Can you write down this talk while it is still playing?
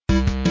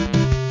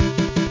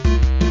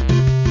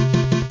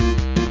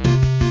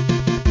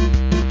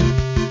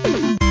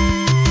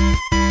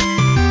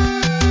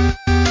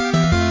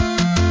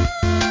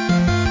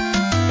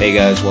Hey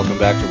guys, welcome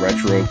back to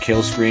Retro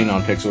Killscreen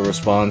on Pixel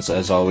Response.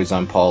 As always,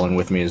 I'm Paul, and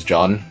with me is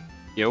John.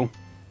 Yo.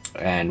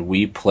 And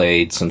we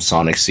played some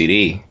Sonic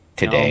CD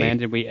today. Oh man,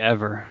 did we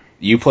ever.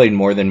 You played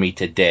more than me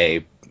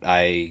today.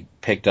 I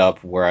picked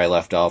up where I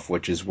left off,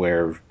 which is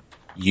where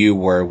you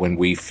were when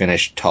we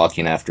finished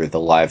talking after the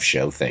live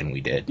show thing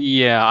we did.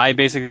 Yeah, I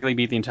basically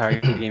beat the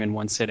entire game in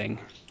one sitting.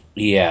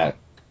 Yeah.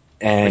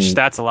 Which,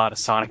 that's a lot of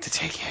Sonic to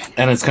take in.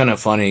 And it's kind of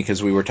funny,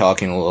 because we were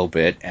talking a little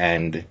bit,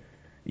 and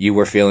you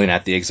were feeling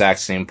at the exact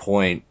same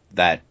point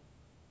that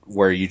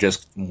where you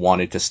just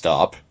wanted to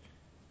stop,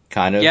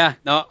 kind of. Yeah,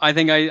 no, I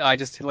think I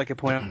just hit like a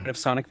point of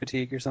Sonic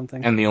fatigue or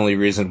something. And the only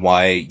reason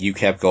why you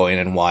kept going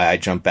and why I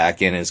jumped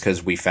back in is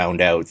because we found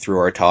out through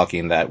our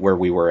talking that where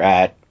we were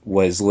at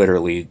was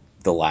literally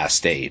the last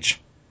stage.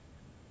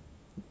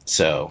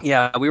 So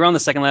yeah, we were on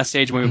the second last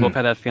stage when we both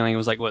had that feeling. It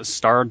was like, what,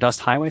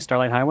 Starlight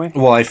Highway?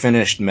 Well, I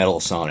finished Metal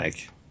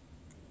Sonic,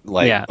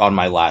 on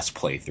my last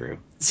playthrough.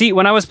 See,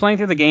 when I was playing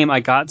through the game, I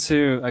got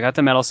to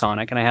Metal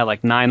Sonic, and I had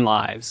like 9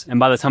 lives.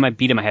 And by the time I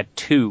beat him, I had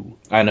 2.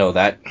 I know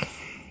that.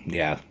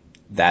 Yeah,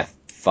 that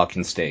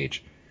fucking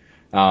stage.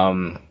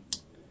 I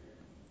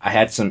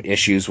had some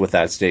issues with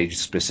that stage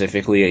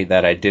specifically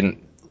that I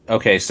didn't...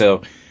 Okay,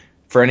 so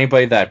for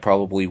anybody that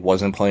probably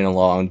wasn't playing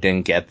along,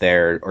 didn't get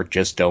there, or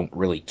just don't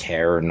really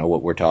care or know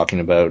what we're talking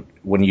about,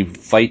 when you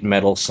fight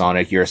Metal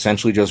Sonic, you're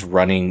essentially just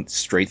running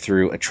straight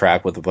through a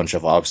track with a bunch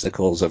of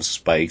obstacles of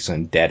spikes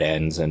and dead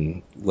ends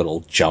and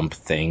little jump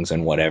things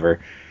and whatever.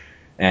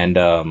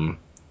 And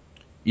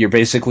you're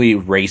basically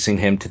racing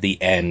him to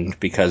the end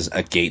because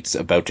a gate's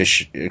about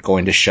to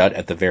going to shut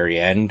at the very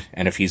end,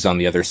 and if he's on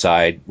the other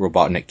side,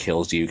 Robotnik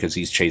kills you because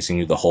he's chasing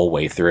you the whole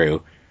way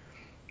through.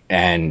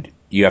 And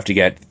you have to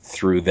get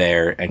through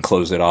there and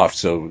close it off,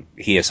 so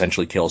he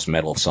essentially kills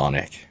Metal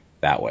Sonic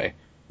that way.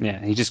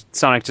 Yeah, Metal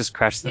Sonic just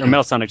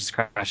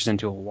crashes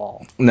into a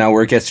wall. Now,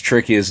 where it gets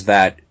tricky is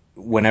that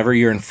whenever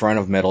you're in front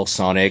of Metal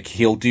Sonic,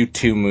 he'll do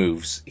 2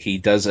 moves. He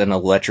does an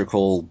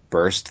electrical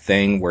burst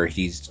thing where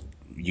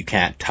you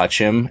can't touch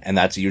him, and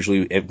that's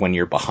usually when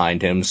you're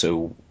behind him,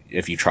 so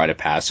if you try to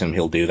pass him,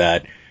 he'll do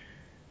that.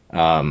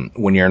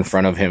 When you're in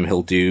front of him,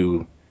 he'll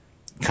do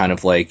kind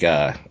of like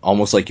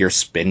almost like your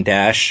spin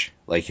dash,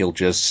 like he'll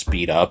just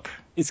speed up.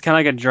 It's kind of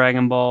like a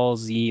Dragon Ball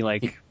Z,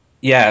 like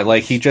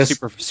he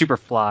just super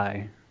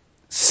fly.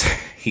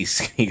 he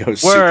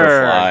goes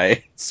super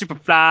fly. Super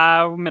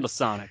fly, Metal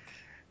Sonic.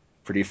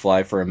 Pretty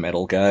fly for a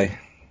metal guy,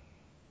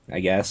 I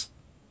guess.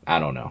 I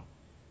don't know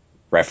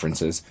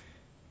references,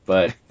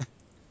 but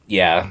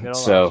yeah.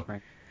 So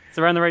it's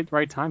around the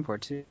right time for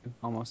it too,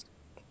 almost.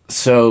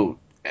 So,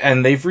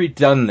 and they've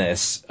redone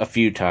this a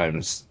few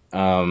times.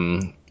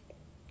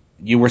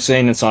 You were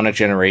saying in Sonic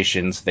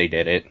Generations they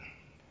did it.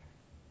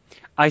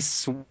 I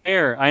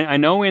swear, I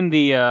know in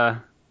the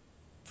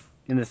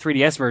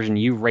 3DS version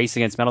you race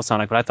against Metal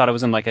Sonic, but I thought it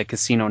was in like a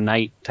Casino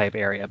Night type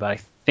area. But I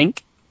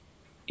think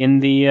in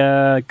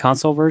the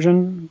console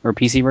version or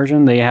PC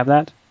version they have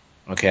that.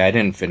 Okay, I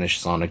didn't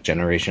finish Sonic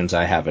Generations.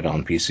 I have it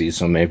on PC,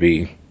 so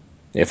maybe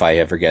if I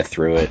ever get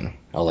through it,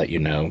 I'll let you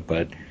know.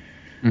 But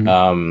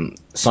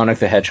Sonic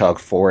the Hedgehog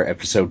 4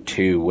 Episode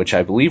 2, which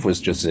I believe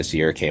was just this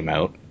year, came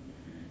out.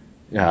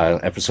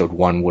 Episode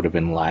 1 would have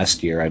been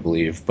last year, I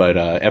believe, but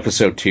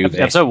Episode 2...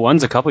 Episode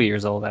 1's a couple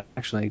years old,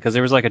 actually, because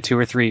there was like a 2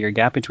 or 3 year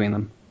gap between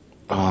them.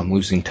 Oh, I'm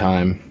losing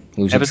time.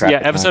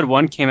 Episode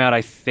 1 came out,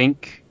 I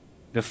think,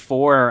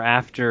 before or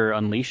after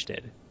Unleashed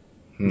did.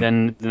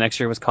 Then the next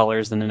year was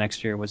Colors, then the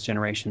next year was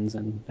Generations,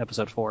 and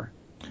Episode 4.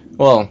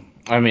 Well,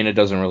 I mean, it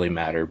doesn't really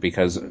matter,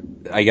 because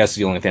I guess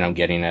the only thing I'm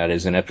getting at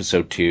is in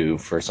Episode 2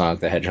 for Sonic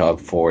the Hedgehog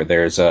 4,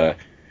 there's a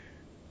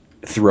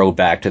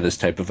throwback to this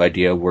type of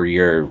idea where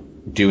you're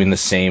doing the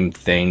same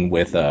thing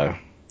with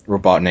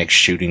Robotnik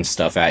shooting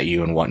stuff at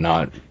you and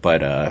whatnot,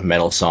 but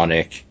Metal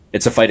Sonic,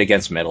 it's a fight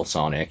against Metal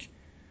Sonic,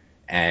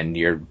 and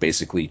you're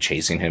basically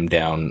chasing him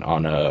down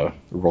on a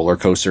roller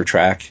coaster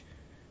track,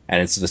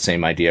 and it's the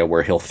same idea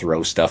where he'll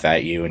throw stuff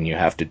at you and you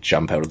have to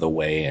jump out of the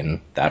way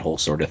and that whole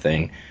sort of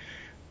thing.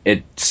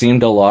 It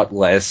seemed a lot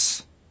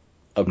less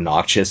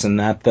obnoxious in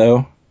that,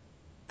 though,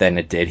 than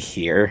it did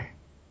here.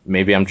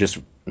 Maybe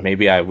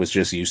I was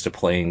just used to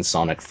playing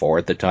Sonic 4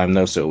 at the time,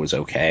 though, so it was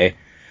okay.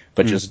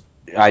 But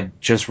I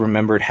just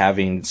remembered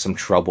having some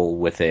trouble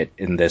with it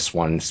in this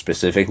one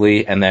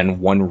specifically, and then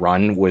one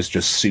run was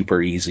just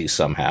super easy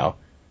somehow,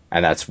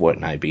 and that's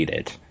when I beat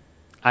it.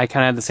 I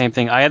kind of had the same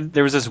thing.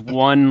 There was this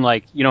one,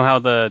 like, you know how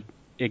the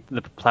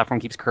platform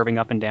keeps curving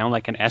up and down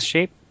like an S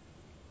shape?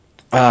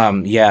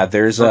 Yeah,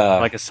 there's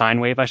like a sine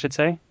wave, I should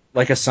say.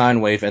 Like a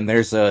sine wave, and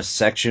there's a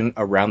section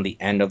around the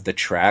end of the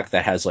track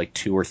that has like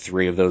 2 or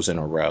 3 of those in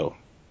a row.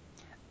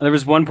 There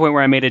was one point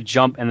where I made a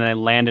jump and then I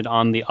landed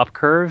on the up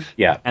curve.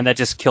 Yeah. And that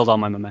just killed all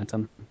my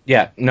momentum.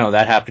 Yeah, no,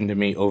 that happened to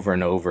me over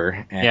and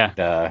over.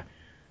 And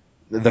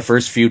the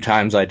first few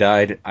times I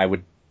died,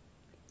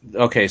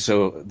 okay,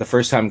 so the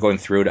first time going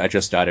through it, I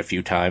just died a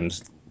few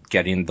times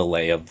getting the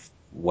lay of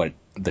what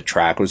the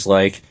track was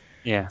like.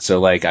 Yeah.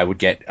 So like I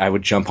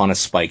would jump on a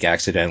spike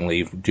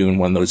accidentally, doing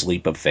one of those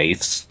leap of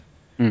faiths.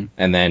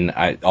 And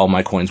then all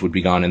my coins would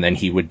be gone, and then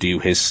he would do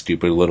his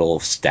stupid little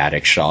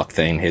static shock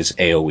thing, his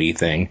AoE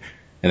thing,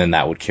 and then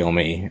that would kill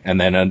me. And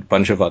then a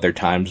bunch of other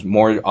times,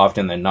 more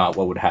often than not,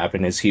 what would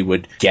happen is he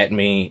would get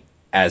me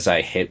as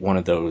I hit one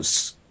of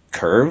those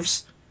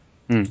curves,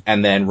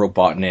 and then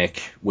Robotnik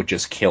would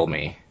just kill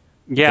me.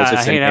 Yeah,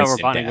 I hate how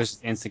instant Robotnik death. was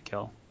just instant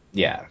kill.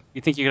 Yeah,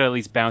 You think you could at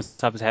least bounce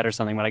top his head or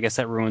something, but I guess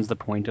that ruins the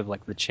point of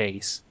like the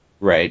chase.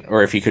 right.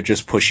 Or if he could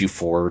just push you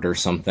forward or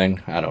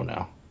something. I don't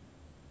know.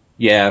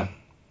 Yeah,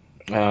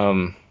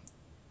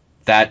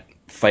 that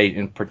fight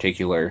in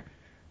particular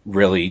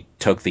really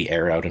took the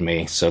air out of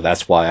me, so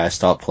that's why I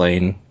stopped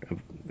playing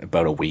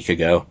about a week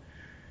ago,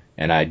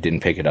 and I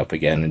didn't pick it up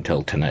again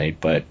until tonight.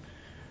 But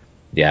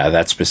yeah,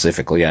 that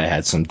specifically I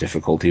had some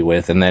difficulty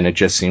with, and then it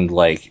just seemed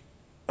like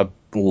a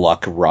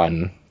luck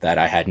run that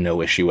I had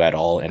no issue at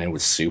all, and it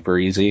was super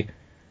easy.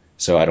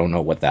 So I don't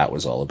know what that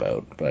was all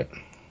about, but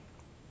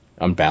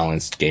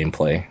unbalanced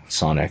gameplay,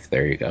 Sonic.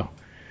 There you go.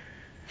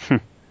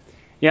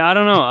 Yeah, I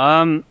don't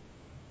know.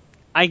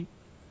 I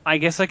I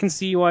guess I can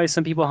see why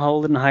some people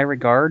hold it in high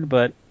regard,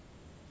 but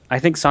I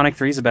think Sonic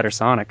 3 is a better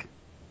Sonic.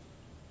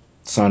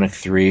 Sonic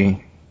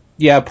 3,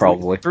 yeah,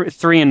 probably.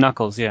 3 and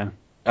Knuckles, yeah.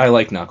 I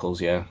like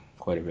Knuckles, yeah,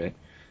 quite a bit.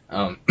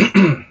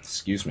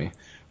 Excuse me.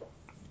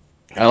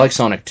 I like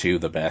Sonic 2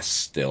 the best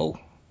still.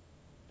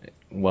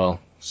 Well,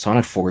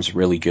 Sonic 4 is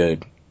really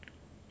good.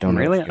 Don't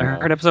know Really? if I you know.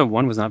 heard episode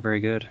 1 was not very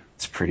good.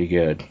 It's pretty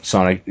good.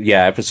 Sonic,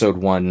 yeah, episode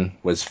 1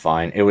 was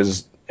fine. It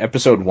was,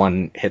 episode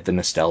 1 hit the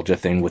nostalgia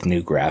thing with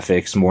new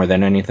graphics more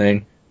than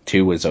anything.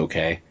 2 was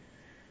okay.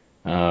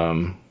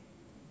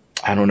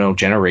 I don't know,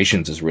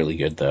 Generations is really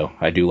good though.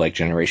 I do like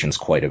Generations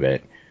quite a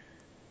bit.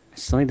 I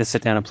still need to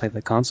sit down and play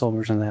the console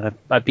version of that.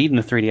 I've beaten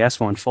the 3DS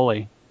one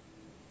fully.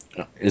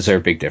 Is there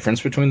a big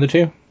difference between the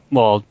two?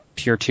 Well,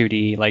 pure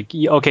 2D. Like,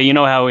 okay, you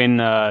know how in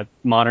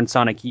modern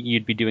Sonic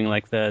you'd be doing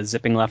like the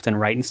zipping left and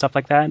right and stuff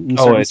like that? In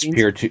Oh, certain it's scenes?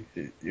 pure 2.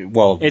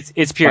 Well,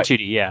 It's pure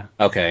 2D, yeah.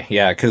 okay,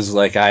 yeah, because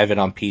like I have it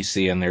on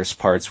PC and there's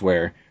parts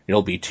where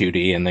it'll be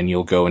 2D and then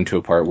you'll go into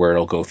a part where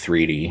it'll go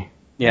 3D.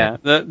 Yeah.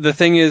 The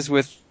thing is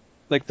with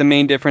like the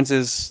main difference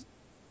is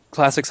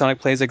classic Sonic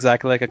plays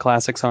exactly like a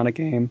classic Sonic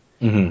game.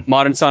 Mm-hmm.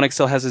 Modern Sonic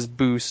still has his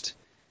boost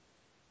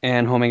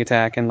and homing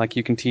attack, and like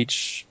you can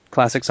teach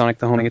classic Sonic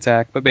the homing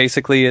attack, but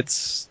basically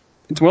it's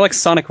more like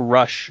Sonic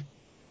Rush.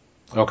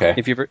 Okay.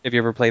 If you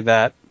ever played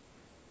that,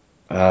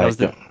 that was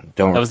the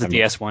don't that was the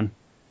remember. DS one.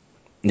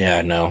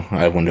 Yeah, no,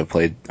 I wouldn't have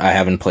played. I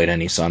haven't played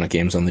any Sonic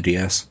games on the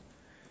DS.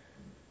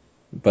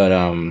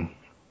 But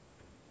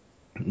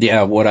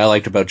yeah, what I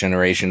liked about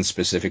Generations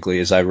specifically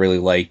is I really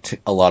liked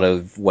a lot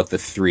of what the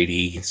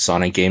 3D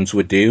Sonic games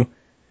would do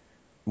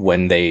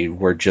when they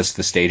were just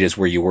the stages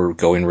where you were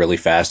going really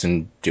fast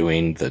and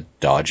doing the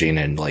dodging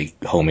and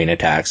like homing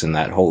attacks and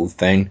that whole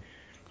thing.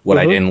 What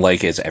I didn't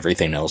like is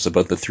everything else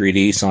about the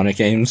 3D Sonic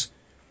games.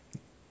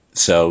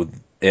 So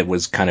it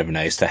was kind of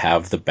nice to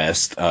have the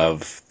best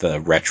of the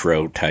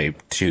retro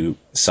type to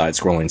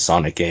side-scrolling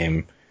Sonic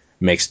game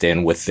mixed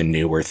in with the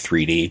newer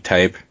 3D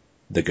type,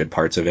 the good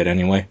parts of it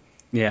anyway.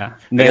 Yeah,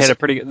 they had a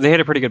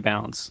pretty good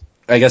balance.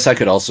 I guess I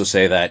could also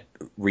say that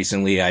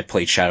recently I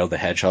played Shadow the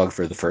Hedgehog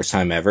for the first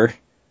time ever.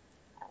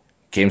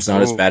 Game's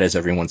not as bad as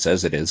everyone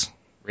says it is.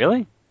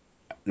 Really?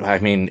 I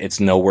mean,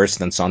 it's no worse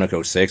than Sonic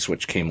 06,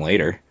 which came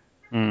later.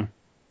 Mm.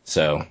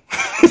 So,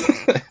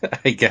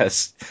 I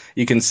guess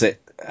you can say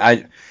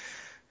I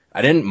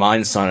didn't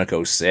mind Sonic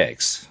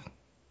 06.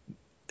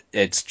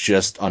 It's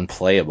just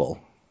unplayable.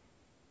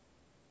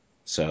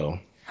 So,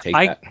 take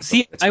that.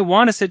 See. I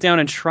want to sit down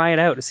and try it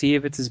out to see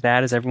if it's as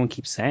bad as everyone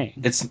keeps saying.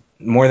 It's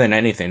more than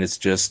anything, it's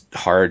just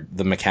hard.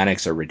 The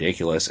mechanics are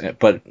ridiculous.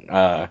 But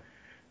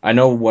I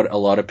know what a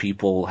lot of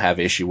people have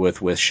issue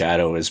with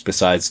Shadow is,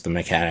 besides the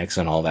mechanics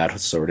and all that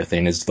sort of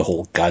thing, is the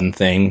whole gun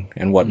thing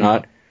and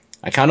whatnot.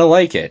 I kind of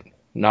like it.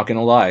 Not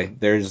gonna lie.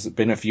 There's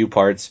been a few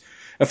parts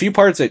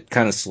it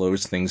kind of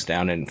slows things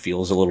down and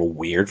feels a little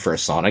weird for a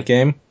Sonic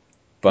game.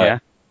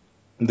 But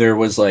there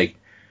was like,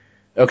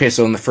 okay,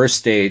 so in the first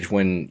stage,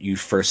 when you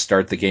first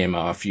start the game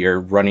off, you're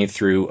running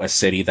through a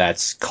city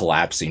that's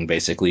collapsing.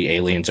 Basically,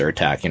 aliens are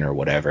attacking or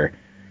whatever.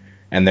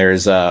 And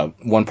there's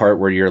one part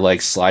where you're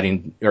like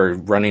sliding or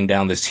running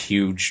down this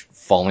huge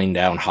falling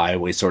down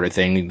highway sort of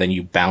thing, and then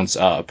you bounce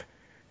up.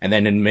 And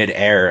then in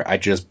midair, I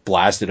just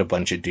blasted a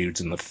bunch of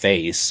dudes in the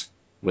face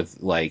with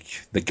like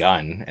the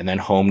gun, and then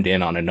homed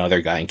in on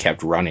another guy and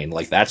kept running.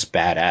 Like, that's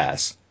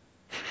badass.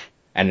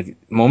 And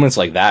moments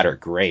like that are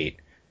great.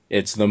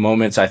 It's the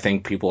moments I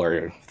think people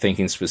are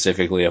thinking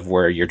specifically of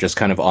where you're just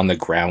kind of on the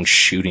ground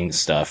shooting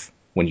stuff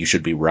when you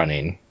should be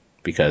running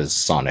because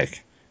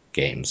Sonic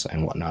games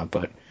and whatnot.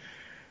 But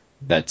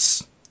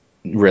that's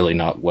really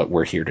not what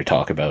we're here to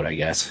talk about, I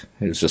guess.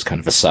 It was just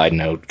kind of a side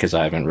note because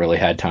I haven't really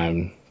had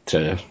time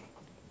to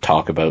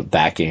talk about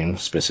that game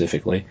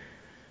specifically.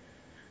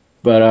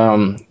 But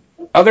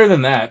other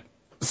than that,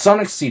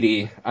 Sonic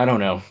CD, I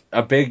don't know.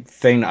 A big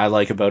thing I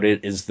like about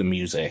it is the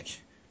music.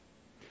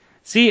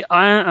 See,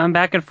 I'm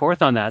back and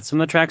forth on that.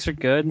 Some of the tracks are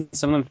good,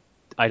 some of them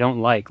I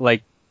don't like.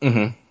 Like,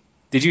 Mm-hmm.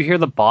 Did you hear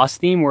the boss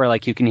theme where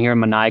like you can hear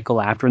maniacal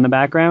laughter in the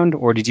background,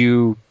 or did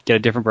you get a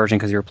different version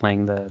because you were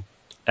playing the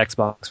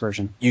Xbox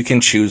version? You can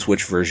choose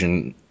which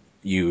version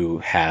you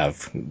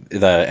have.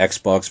 The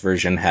Xbox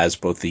version has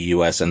both the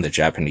US and the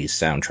Japanese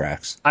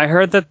soundtracks. I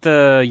heard that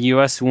the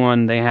US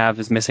one they have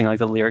is missing like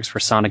the lyrics for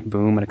Sonic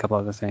Boom and a couple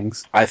other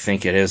things. I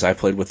think it is. I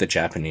played with the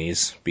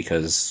Japanese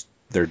because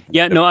they're...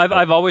 Yeah, no,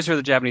 I've always heard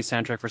the Japanese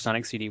soundtrack for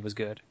Sonic CD was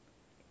good.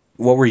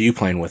 What were you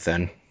playing with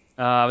then?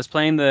 I was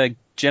playing the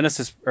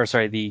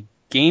the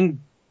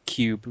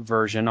GameCube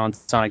version on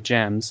Sonic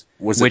Gems,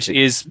 which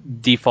is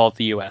default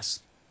the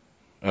US.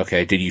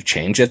 Okay, did you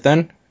change it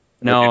then?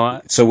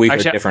 No. So we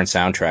heard different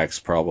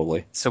soundtracks,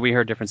 probably. So we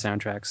heard different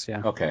soundtracks,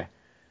 yeah. Okay.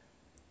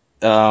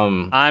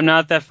 I'm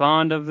not that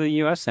fond of the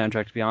US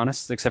soundtrack, to be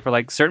honest, except for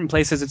like certain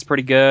places it's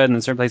pretty good, and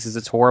in certain places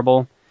it's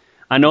horrible.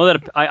 I know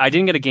that I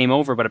didn't get a game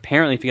over, but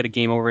apparently if you get a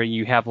game over,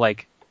 you have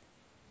like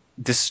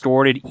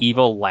distorted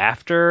evil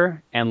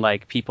laughter and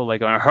like people like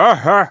going ha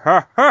ha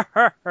ha ha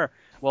ha ha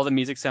while the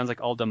music sounds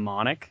like all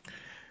demonic.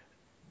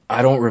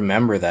 I don't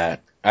remember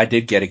that. I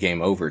did get a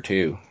game over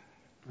too.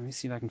 Let me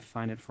see if I can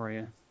find it for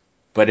you.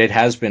 But it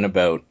has been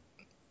about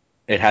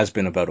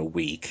a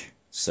week,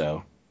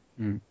 so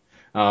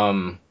I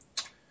don't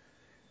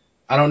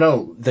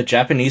know. The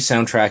Japanese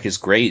soundtrack is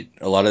great.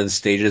 A lot of the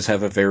stages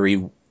have a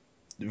very,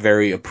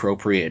 very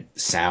appropriate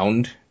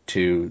sound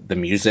to the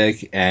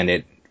music, and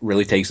it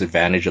really takes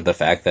advantage of the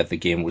fact that the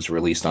game was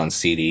released on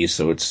CD,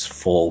 so it's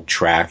full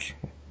track,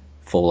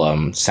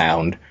 full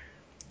sound,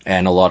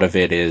 and a lot of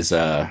it is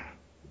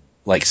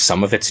like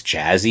some of it's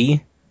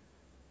jazzy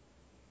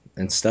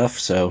and stuff.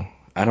 So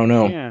I don't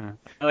know. Yeah,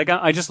 like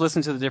I just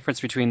listened to the difference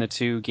between the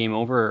two Game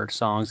Over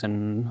songs,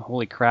 and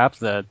holy crap,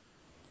 the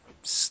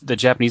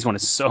Japanese one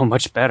is so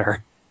much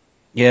better.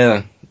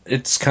 Yeah,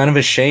 it's kind of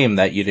a shame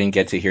that you didn't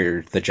get to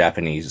hear the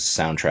Japanese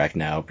soundtrack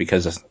now,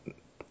 because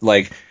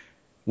like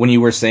when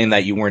you were saying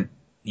that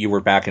you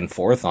were back and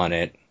forth on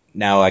it,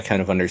 now I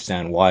kind of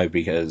understand why,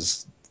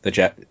 because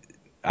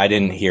I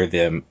didn't hear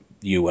the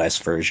US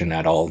version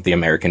at all, the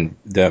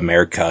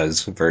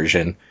Americas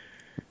version.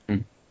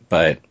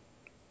 But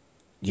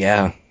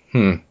yeah,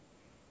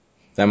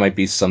 that might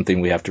be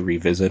something we have to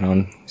revisit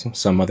on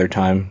some other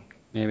time.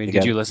 Maybe.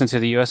 Again. Did you listen to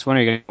the US one, or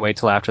are you going to wait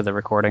till after the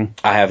recording?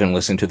 I haven't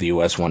listened to the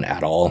US one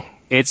at all.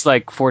 It's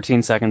like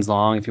 14 seconds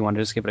long if you want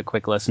to just give it a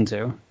quick listen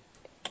to.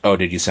 Oh,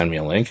 did you send me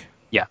a link?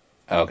 Yeah.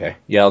 Okay.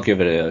 Yeah, I'll give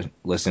it a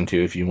listen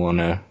to if you want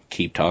to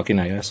keep talking,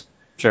 I guess.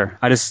 Sure.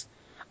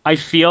 I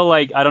feel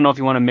like, I don't know if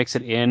you want to mix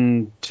it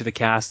in to the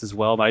cast as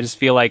well, but I just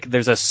feel like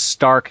there's a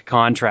stark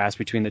contrast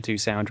between the two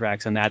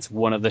soundtracks, and that's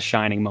one of the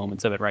shining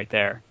moments of it right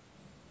there.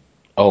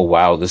 Oh,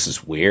 wow, this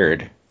is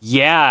weird.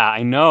 Yeah,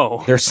 I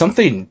know. There's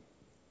something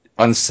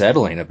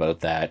unsettling about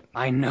that.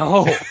 I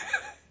know.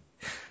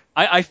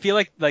 I feel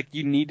like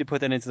you need to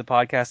put that into the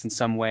podcast in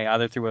some way,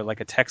 either through a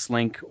text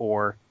link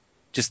or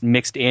just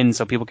mixed in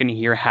so people can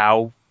hear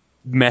how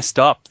messed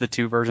up the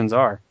two versions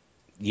are.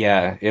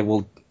 Yeah, it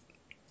will.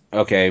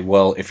 Okay,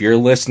 well, if you're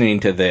listening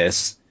to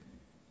this,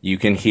 you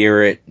can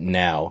hear it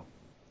now.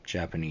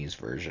 Japanese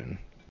version.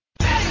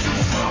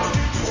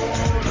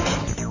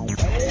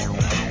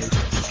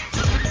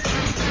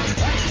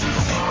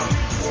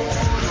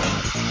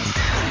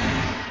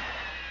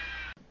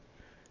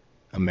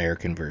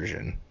 American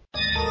version.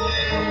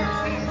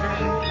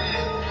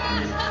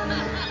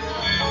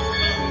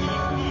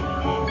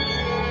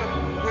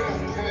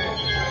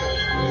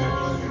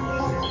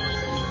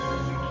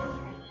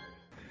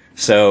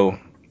 So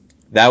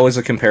that was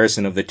a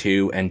comparison of the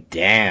two, and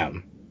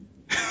damn.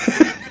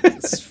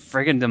 It's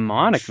friggin'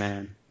 demonic,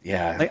 man.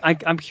 Yeah.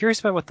 I'm curious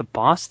about what the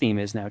boss theme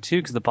is now, too,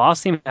 because the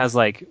boss theme has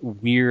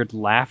weird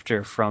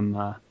laughter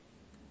from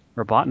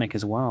Robotnik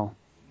as well.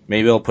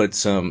 Maybe I'll put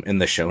some in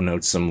the show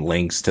notes, some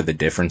links to the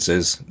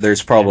differences.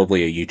 There's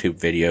probably a YouTube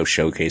video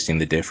showcasing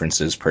the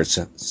differences per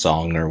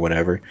song or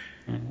whatever.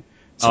 Yeah.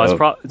 So,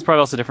 it's probably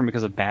also different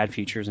because of bad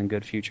features and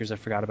good features. I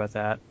forgot about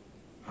that.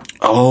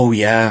 Oh,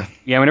 yeah.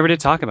 Yeah, we never did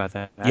talk about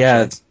that. Actually.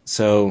 Yeah,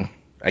 so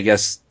I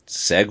guess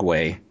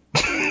segue.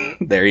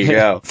 There you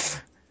go.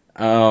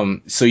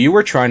 So you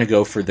were trying to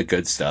go for the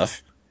good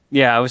stuff.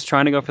 Yeah, I was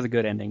trying to go for the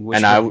good ending,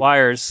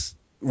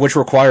 which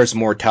requires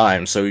more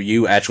time. So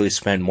you actually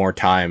spend more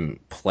time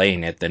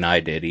playing it than I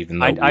did, even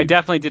though I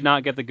definitely did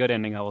not get the good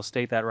ending. I will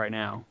state that right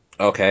now.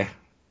 Okay.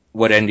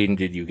 What ending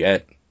did you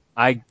get?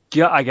 I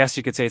guess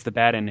you could say it's the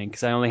bad ending,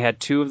 because I only had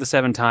 2 of the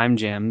 7 time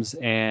gems,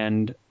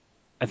 and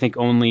I think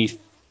only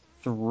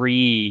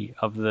 3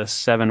 of the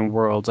 7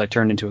 worlds I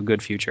turned into a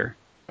good future.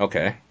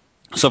 Okay.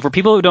 So for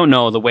people who don't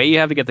know, the way you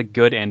have to get the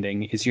good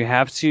ending is you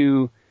have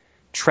to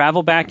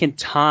travel back in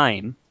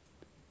time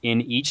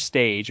in each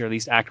stage, or at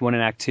least Act 1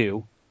 and Act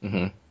 2,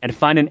 and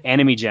find an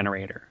enemy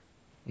generator.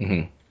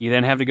 You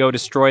then have to go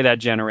destroy that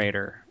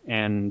generator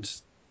and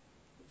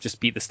just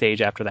beat the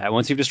stage after that.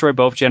 Once you've destroyed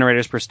both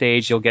generators per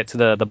stage, you'll get to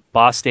the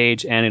boss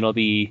stage, and it'll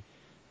be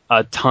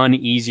a ton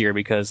easier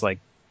because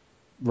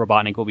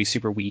Robotnik will be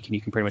super weak, and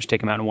you can pretty much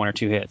take him out in 1 or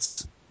 2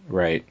 hits.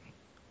 Right.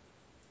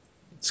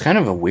 It's kind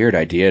of a weird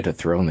idea to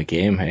throw in the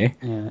game, hey?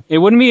 Yeah. It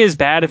wouldn't be as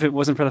bad if it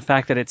wasn't for the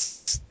fact that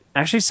it's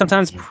actually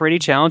sometimes pretty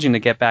challenging to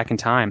get back in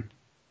time.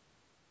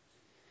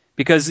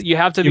 Because you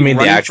have to You be mean the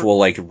running actual,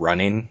 like,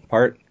 running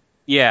part?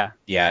 Yeah.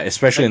 Yeah,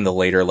 especially Like, in the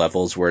later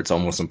levels where it's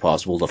almost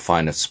impossible to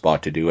find a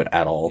spot to do it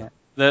at all.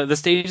 yeah. The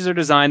stages are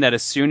designed that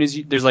as soon as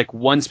there's like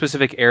one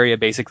specific area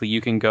basically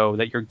you can go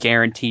that you're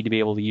guaranteed to be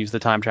able to use the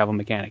time travel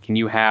mechanic, and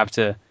you have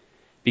to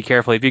be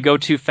careful. If you go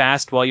too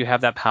fast while you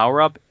have that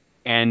power up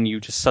and you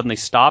just suddenly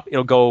stop,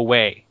 it'll go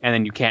away, and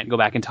then you can't go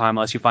back in time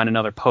unless you find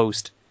another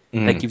post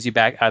that gives you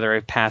back either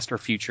a past or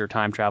future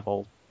time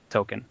travel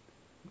token.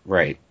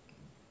 Right.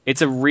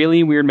 It's a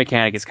really weird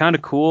mechanic. It's kind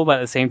of cool, but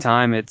at the same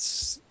time,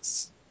 it's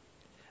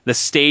the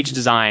stage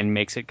design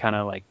makes it kind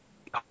of like,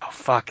 oh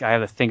fuck, I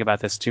have to think about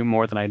this too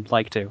more than I'd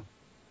like to.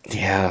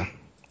 Yeah.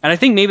 And I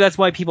think maybe that's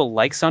why people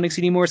like Sonic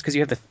CD more, is because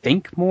you have to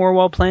think more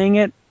while playing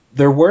it.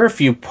 There were a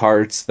few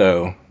parts,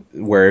 though,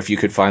 where if you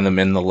could find them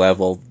in the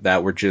level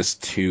that were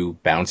just two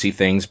bouncy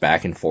things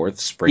back and forth,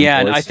 Yeah,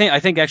 and springboards. I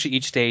think actually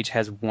each stage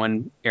has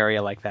one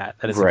area like that.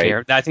 That is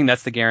Right. I think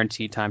that's the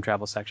guaranteed time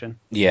travel section.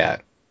 Yeah.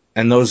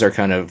 And those are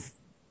kind of,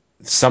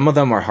 some of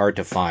them are hard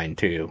to find,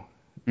 too.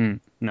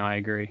 No, I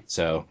agree.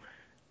 So,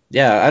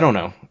 yeah, I don't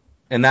know.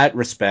 In that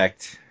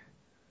respect,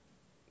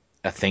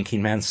 a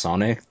thinking man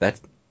Sonic,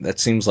 that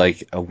seems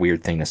like a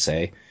weird thing to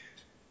say.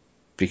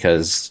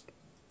 Because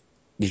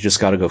you just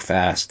gotta go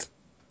fast.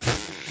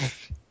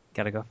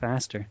 Gotta go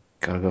faster.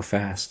 Gotta go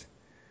fast.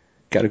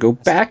 Gotta go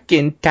back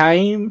in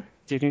time.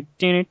 And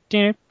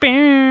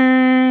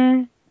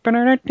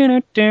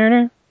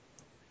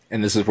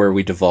this is where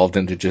we devolved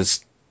into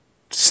just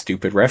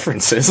stupid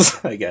references,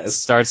 I guess.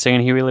 Start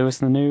singing Huey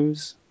Lewis in the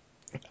News.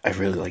 I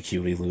really like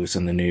Huey Lewis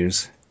in the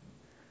News.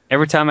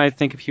 Every time I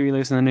think of Huey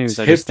Lewis in the News,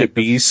 I Hip just to think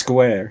be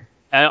square.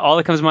 all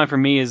that comes to mind for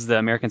me is the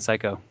American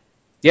Psycho.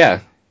 Yeah,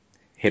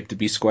 hip to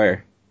be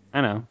square. I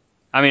know.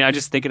 I mean, I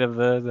just think of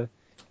the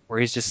where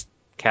he's just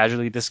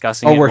casually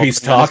discussing Oh, it where while he's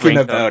putting on his talking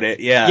raincoat. about it.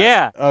 Yeah.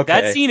 Yeah, Okay.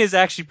 that scene is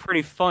actually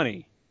pretty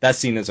funny. That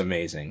scene is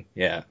amazing.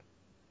 Yeah.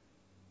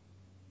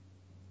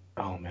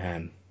 Oh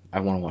man,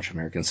 I want to watch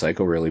American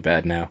Psycho really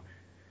bad now.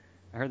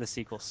 I heard the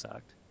sequel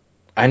sucked.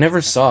 I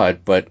never saw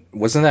it, but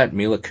wasn't that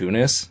Mila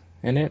Kunis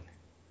in it?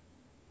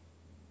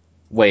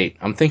 Wait,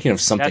 I'm thinking of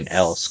something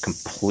else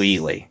That's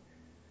completely.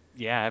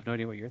 Yeah, I have no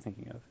idea what you're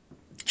thinking of.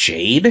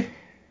 Jade?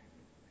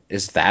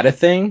 Is that a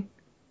thing?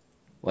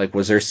 Like,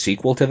 was there a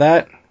sequel to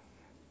that?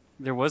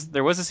 There was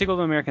a sequel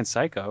to American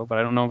Psycho, but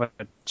I don't know about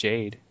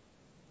Jade.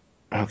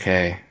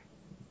 Okay.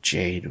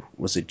 Jade.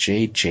 Was it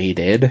Jade?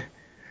 Jaded?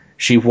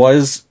 She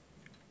was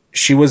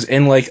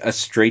in like a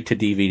straight to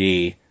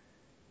DVD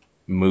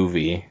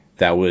movie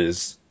that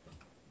was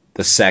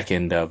the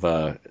second of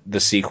the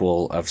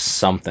sequel of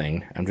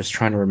something. I'm just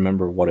trying to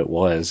remember what it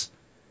was.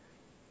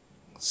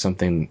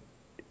 Something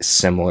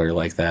similar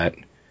like that.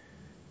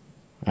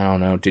 I don't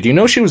know. Did you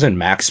know she was in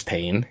Max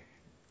Payne?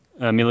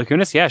 Mila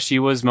Kunis, yeah, she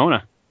was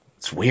Mona.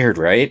 It's weird,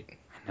 right?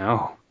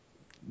 No.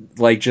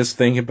 Like, just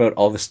think about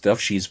all the stuff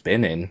she's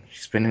been in.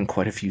 She's been in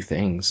quite a few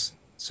things.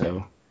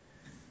 So,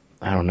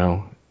 I don't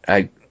know.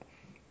 I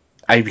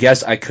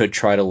guess I could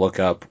try to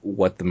look up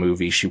what the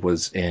movie she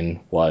was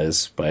in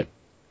was, but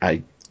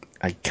I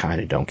I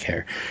kind of don't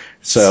care.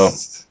 So,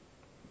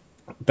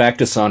 back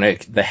to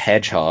Sonic the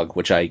Hedgehog,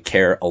 which I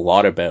care a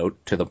lot about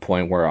to the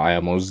point where I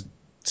almost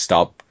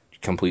stopped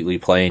completely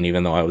playing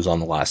even though I was on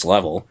the last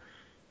level.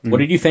 What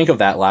did you think of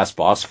that last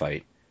boss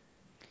fight?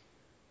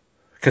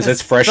 Because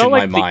it's fresh in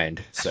my mind.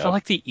 It So felt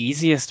like the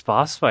easiest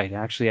boss fight,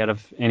 actually, out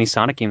of any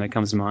Sonic game that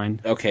comes to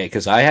mind. okay,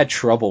 because I had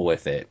trouble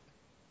with it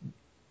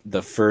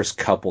the first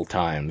couple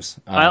times.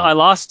 I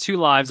lost 2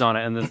 lives on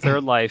it, and the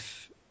third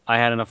life, I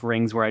had enough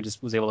rings where I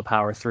just was able to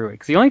power through it.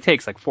 Because he only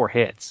takes like 4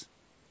 hits.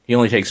 He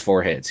only takes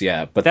 4 hits,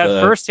 yeah. But That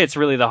first hit's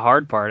really the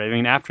hard part. I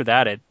mean, after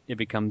that, it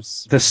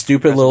becomes the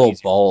stupid little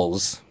easier.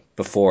 balls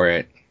before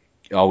it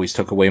always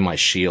took away my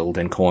shield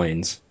and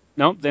coins.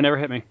 Nope, they never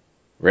hit me.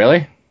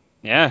 Really?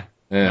 Yeah.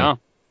 No.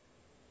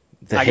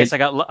 I guess I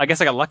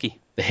got lucky.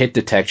 The hit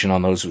detection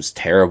on those was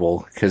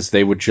terrible because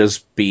they would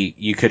just be,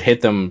 you could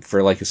hit them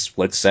for like a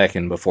split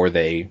second before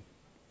they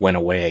went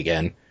away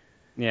again.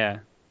 Yeah.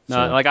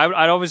 No, So, like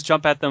I'd always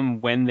jump at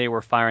them when they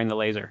were firing the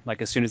laser,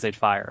 like as soon as they'd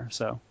fire.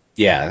 So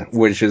yeah,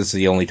 which is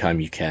the only time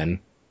you can.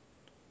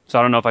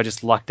 I don't know if I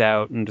just lucked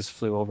out and just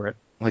flew over it.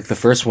 Like the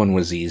first one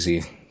was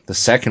easy. The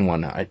second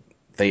one,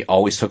 they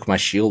always took my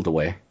shield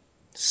away.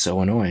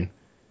 So annoying.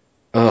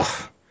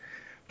 Ugh.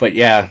 But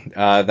yeah,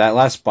 that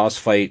last boss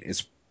fight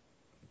is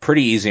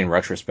pretty easy in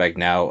retrospect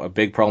now. A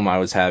big problem I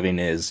was having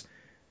is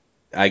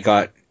I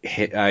got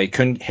hit. I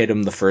couldn't hit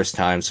him the first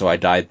time, so I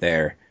died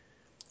there.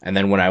 And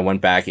then when I went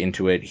back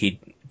into it, he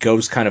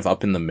goes kind of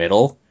up in the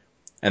middle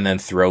and then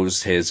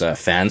throws his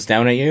fans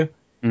down at you.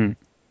 Mm.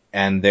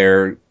 And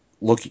they're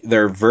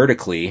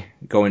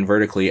going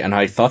vertically, and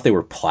I thought they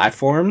were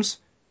platforms.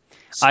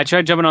 I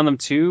tried jumping on them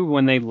too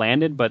when they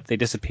landed, but they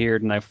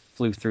disappeared, and I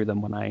flew through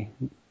them when I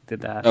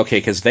did that. Okay,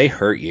 because they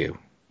hurt you.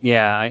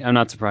 Yeah, I'm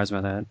not surprised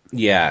by that.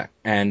 Yeah,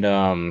 and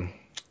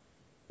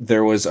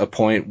there was a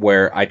point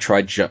where I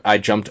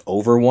jumped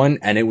over one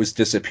and it was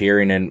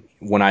disappearing, and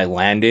when I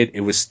landed,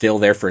 it was still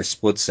there for a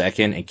split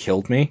second and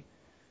killed me.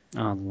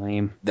 Oh,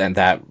 lame. Then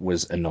that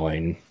was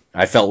annoying.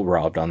 I felt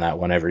robbed on that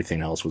one.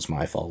 Everything else was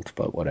my fault,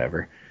 but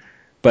whatever.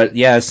 But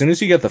yeah, as soon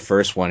as you get the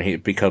first one,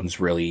 it becomes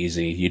really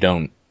easy. You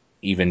don't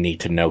even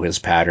need to know his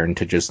pattern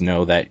to just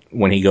know that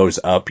when he goes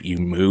up, you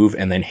move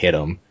and then hit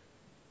him.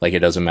 Like, it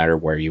doesn't matter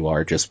where you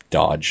are, just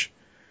dodge.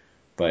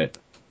 But,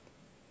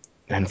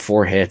 and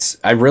 4 hits.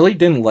 I really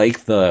didn't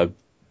like the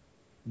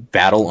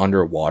battle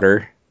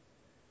underwater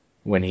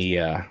when he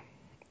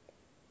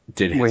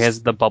did Where he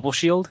has the bubble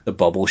shield. the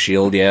bubble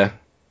shield, yeah.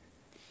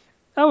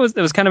 That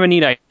was kind of a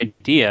neat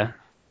idea.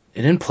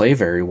 It didn't play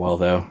very well,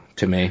 though,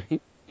 to me.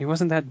 He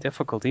wasn't that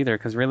difficult either,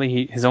 because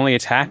really his only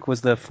attack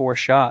was the 4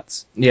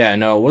 shots. Yeah,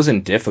 no, it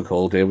wasn't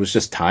difficult. It was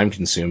just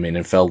time-consuming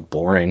and felt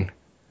boring.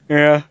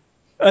 Yeah.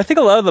 I think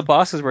a lot of the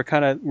bosses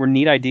were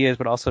neat ideas,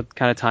 but also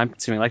kind of time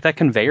consuming. Like that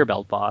conveyor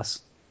belt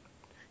boss.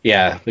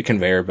 Yeah, the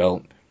conveyor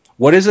belt.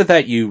 What is it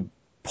that you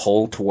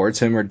pull towards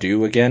him or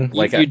do again?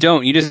 You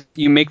don't.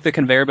 You make the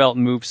conveyor belt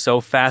move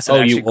so fast it you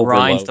actually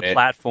grinds overload the it.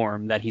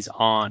 platform that he's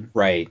on.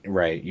 Right.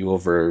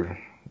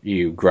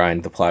 You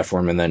grind the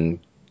platform and then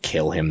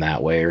kill him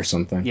that way or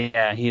something.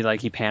 Yeah,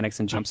 he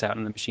panics and jumps out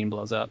and the machine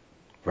blows up.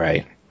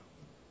 Right.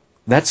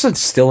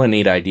 Still a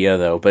neat idea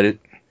though, but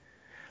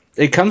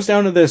it comes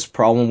down to this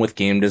problem with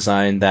game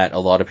design that a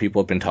lot of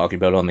people have been talking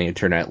about on the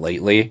internet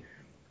lately,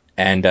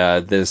 and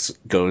this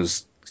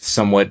goes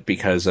somewhat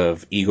because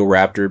of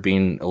Egoraptor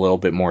being a little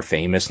bit more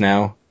famous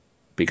now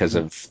because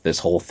of this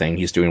whole thing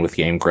he's doing with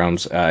Game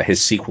Grumps. His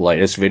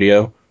sequelitis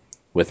video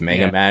with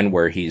Mega Man,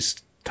 where he's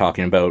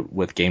talking about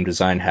with game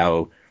design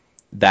how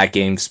that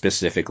game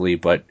specifically,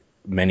 but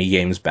many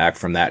games back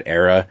from that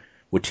era,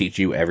 would teach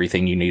you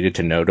everything you needed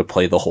to know to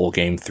play the whole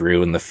game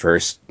through in the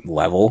first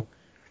level.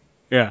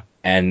 Yeah.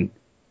 And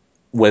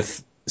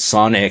with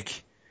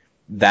Sonic,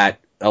 that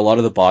a lot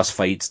of the boss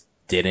fights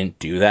didn't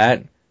do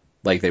that.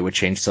 Like, they would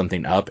change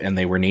something up, and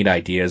they were neat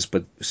ideas,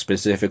 but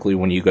specifically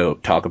when you go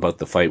talk about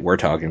the fight we're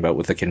talking about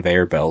with the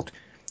conveyor belt,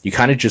 you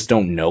kind of just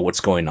don't know what's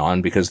going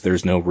on because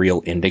there's no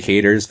real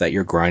indicators that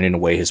you're grinding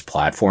away his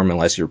platform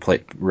unless you're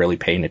really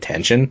paying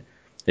attention.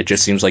 It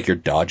just seems like you're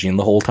dodging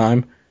the whole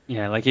time.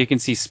 Yeah, like you can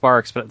see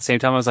sparks, but at the same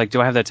time I was like, do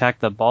I have to attack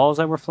the balls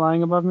that were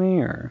flying above me,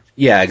 or?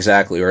 Yeah,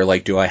 exactly. Or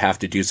like, do I have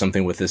to do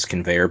something with this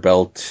conveyor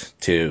belt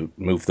to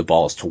move the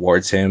balls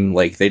towards him?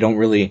 Like, they don't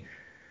really...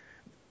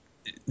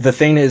 The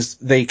thing is,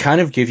 they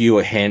kind of give you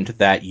a hint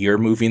that you're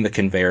moving the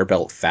conveyor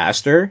belt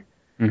faster,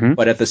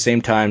 but at the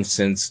same time,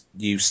 since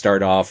you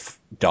start off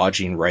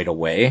dodging right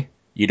away,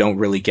 you don't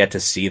really get to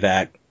see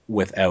that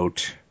with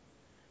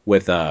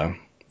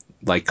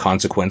like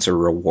consequence or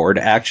reward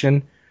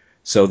action.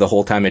 So the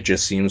whole time it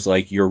just seems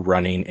like you're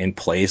running in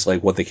place.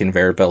 Like, what the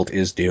conveyor belt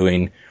is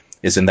doing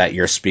isn't that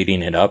you're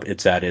speeding it up,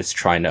 it's that it's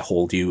trying to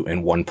hold you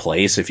in one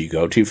place if you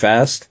go too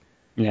fast.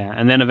 Yeah,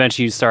 and then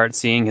eventually you start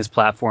seeing his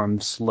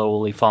platform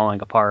slowly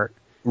falling apart.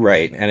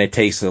 Right, and it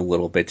takes a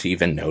little bit to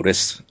even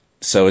notice.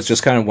 So it's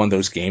just kind of one of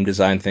those game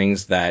design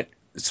things that,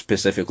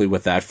 specifically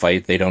with that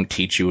fight, they don't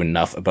teach you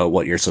enough about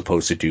what you're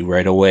supposed to do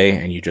right away,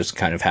 and you just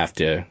kind of have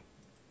to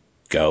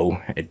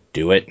go and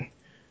do it,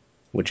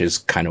 which is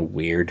kind of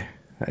weird.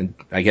 And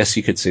I guess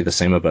you could say the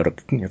same about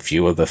a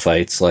few of the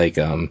fights. Like,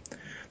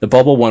 the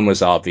bubble one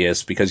was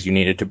obvious because you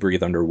needed to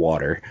breathe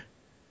underwater,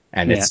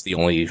 and it's the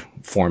only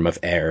form of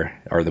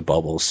air are the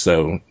bubbles,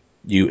 so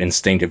you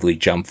instinctively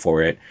jump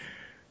for it.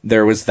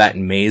 There was that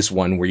maze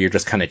one where you're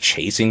just kind of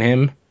chasing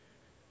him,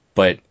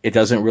 but it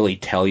doesn't really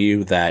tell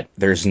you that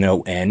there's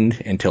no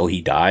end until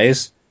he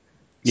dies.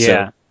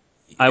 Yeah.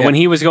 So, When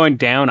he was going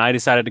down, I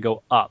decided to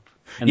go up.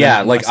 And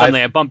yeah, then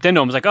suddenly I bumped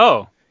into him. I was like,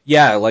 oh.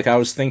 Yeah, like I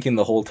was thinking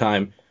the whole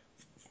time,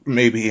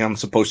 maybe I'm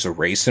supposed to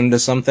race him to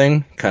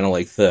something, kind of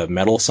like the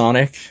Metal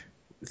Sonic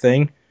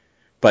thing.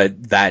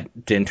 But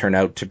that didn't turn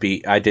out to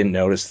be... I didn't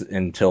notice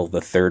until the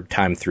third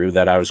time through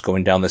that I was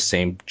going down the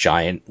same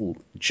giant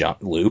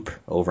loop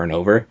over and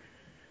over.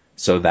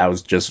 So that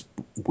was just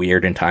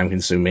weird and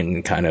time-consuming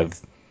and kind of...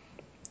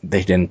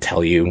 They didn't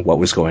tell you what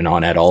was going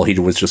on at all. He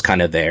was just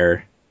kind of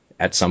there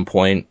at some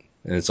point.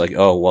 And it's like,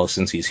 oh, well,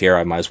 since he's here,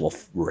 I might as well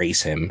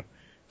race him.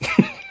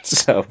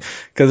 So,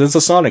 because it's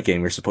a Sonic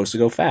game, you're supposed to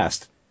go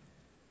fast.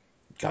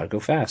 Gotta go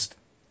fast.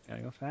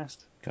 Gotta go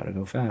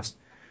fast.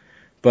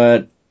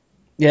 But...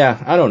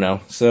 yeah, I don't know.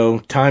 So,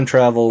 time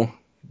travel,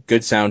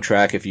 good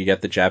soundtrack if you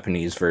get the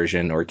Japanese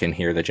version or can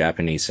hear the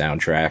Japanese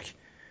soundtrack,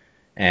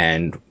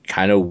 and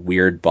kind of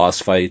weird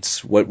boss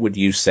fights. What would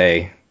you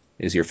say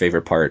is your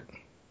favorite part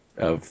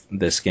of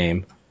this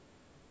game?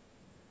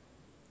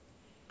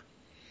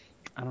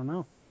 I don't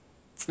know.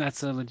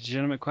 That's a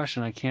legitimate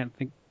question. I can't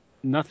think.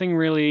 Nothing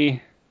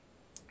really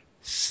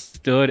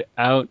stood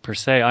out per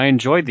se. I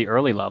enjoyed the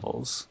early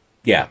levels.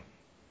 Yeah.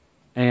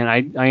 And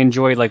I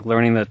enjoyed like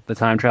learning the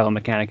time travel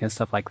mechanic and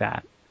stuff like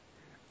that.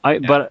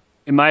 But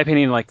in my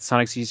opinion, like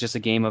Sonic C is just a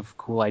game of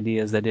cool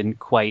ideas that didn't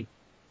quite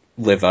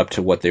live up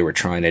to what they were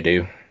trying to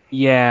do.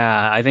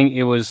 Yeah, I think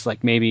it was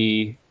like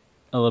maybe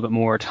a little bit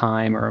more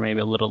time or maybe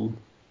a little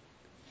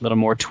little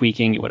more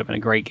tweaking, it would have been a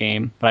great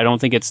game. But I don't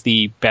think it's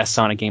the best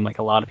Sonic game like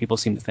a lot of people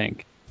seem to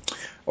think.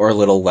 Or a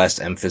little less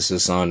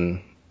emphasis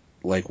on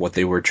like what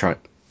they were trying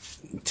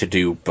to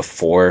do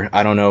before.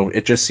 I don't know.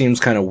 It just seems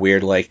kind of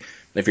weird. Like,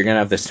 if you're going to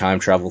have this time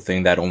travel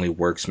thing that only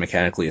works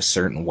mechanically a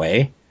certain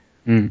way,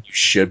 you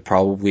should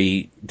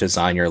probably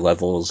design your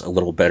levels a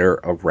little better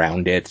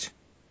around it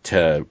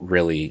to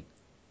really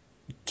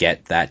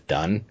get that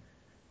done.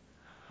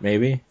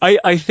 Maybe.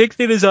 I think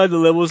they design the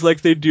levels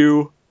like they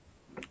do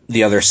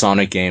The other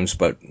Sonic games,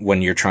 but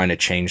when you're trying to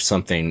change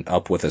something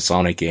up with a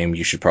Sonic game,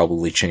 you should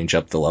probably change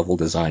up the level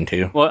design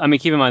too. Well, I mean,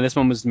 keep in mind, this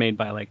one was made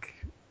by, like,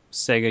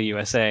 Sega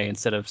USA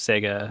instead of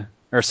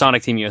or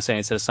Sonic Team USA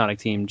instead of Sonic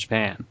Team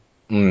Japan.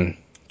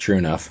 True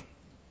enough.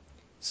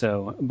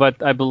 So,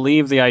 but I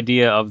believe the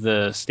idea of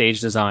the stage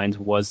designs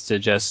was to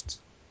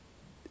just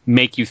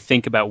make you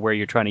think about where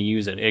you're trying to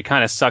use it. It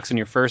kind of sucks in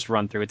your first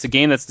run through. It's a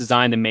game that's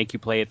designed to make you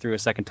play it through a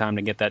second time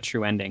to get that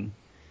true ending.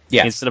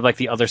 Yeah. Instead of like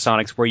the other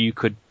Sonics where you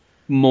could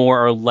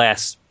more or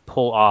less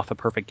pull off a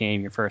perfect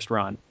game your first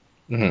run.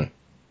 And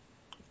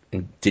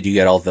did you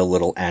get all the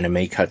little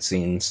anime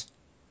cutscenes?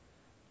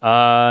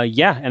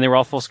 Yeah, and they were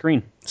all full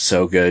screen.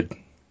 So good.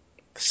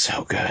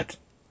 So good.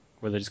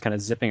 Where they're just kind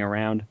of zipping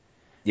around.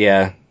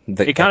 Yeah.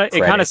 It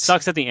kind of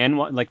sucks at the end,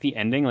 like the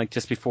ending, like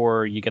just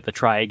before you get the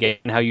try again,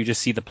 how you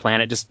just see the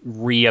planet just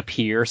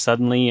reappear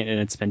suddenly and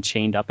it's been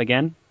chained up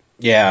again.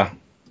 Yeah.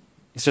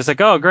 It's just like,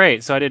 oh,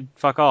 great, so I did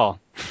fuck all.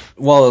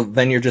 Well,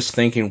 then you're just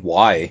thinking,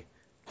 why?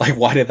 Like,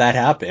 why did that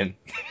happen?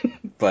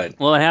 But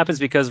well, it happens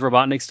because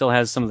Robotnik still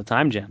has some of the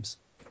time gems.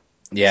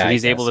 Yeah, so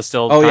he's able to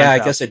still. Oh yeah, I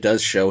travel. guess it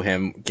does show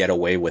him get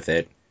away with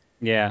it.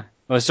 Yeah,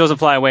 well, it doesn't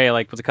fly away.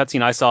 Like with the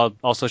cutscene I saw,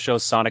 also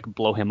shows Sonic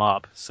blow him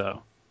up.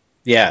 So.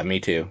 Yeah, me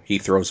too. He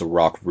throws a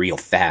rock real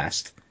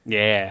fast.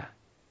 Yeah.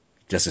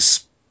 Does a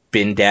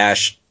spin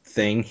dash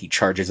thing. He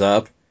charges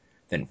up,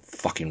 then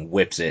fucking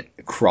whips it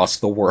across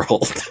the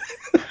world.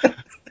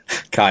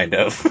 Kind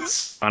of.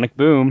 Sonic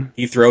Boom.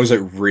 He throws it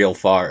real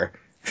far.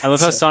 I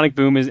love how Sonic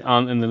Boom is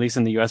on, at least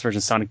in the US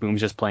version, Sonic Boom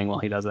is just playing while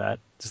he does that.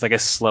 Just like a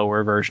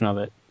slower version of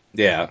it.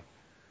 Yeah.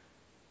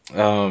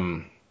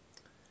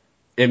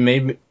 It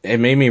made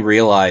me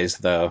realize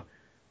though,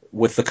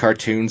 with the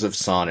cartoons of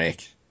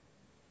Sonic,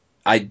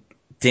 I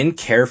didn't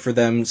care for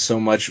them so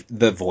much.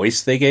 The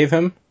voice they gave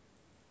him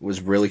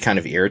was really kind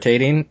of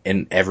irritating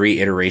in every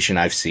iteration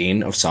I've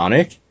seen of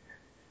Sonic,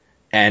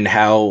 and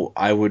how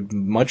I would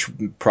much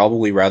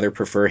probably rather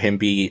prefer him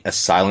be a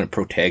silent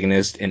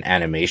protagonist in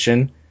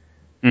animation,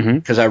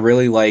 because I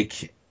really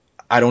like.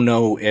 I don't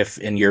know if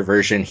in your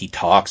version he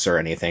talks or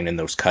anything in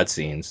those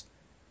cutscenes.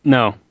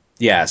 No.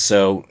 Yeah,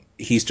 so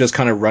he's just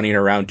kind of running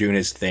around doing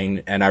his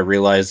thing, and I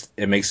realized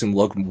it makes him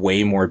look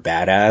way more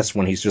badass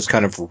when he's just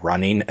kind of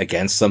running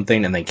against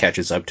something and then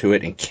catches up to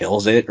it and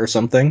kills it or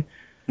something.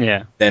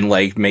 Yeah. Than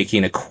like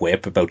making a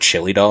quip about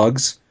chili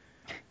dogs.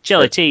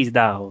 Chili cheese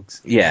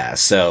dogs. Yeah,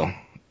 so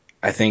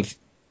I think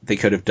they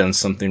could have done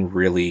something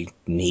really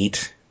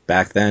neat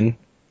back then.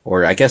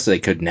 Or I guess they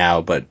could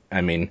now, but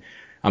I mean,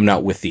 I'm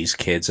not with these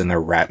kids and their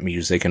rap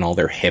music and all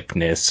their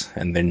hipness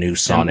and the new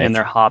Sonic. And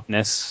their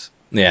hopness.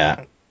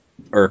 Yeah.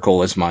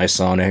 Urkel is my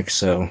Sonic,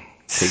 so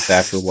take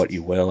that for what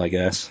you will, I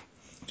guess.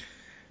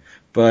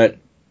 But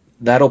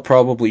that'll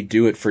probably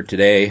do it for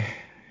today,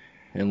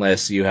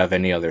 unless you have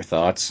any other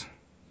thoughts.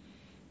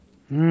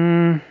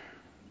 No,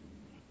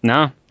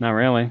 not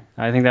really.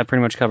 I think that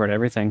pretty much covered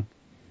everything.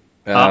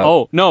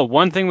 No,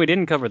 one thing we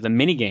didn't cover, the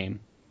minigame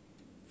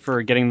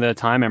for getting the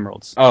time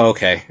emeralds. Oh,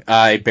 okay.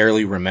 I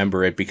barely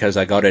remember it because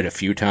I got it a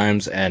few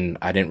times and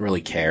I didn't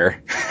really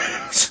care.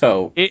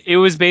 So it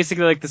was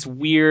basically like this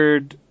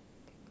weird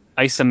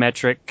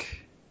isometric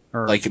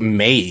or like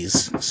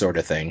maze sort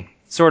of thing.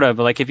 Sort of,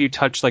 but like if you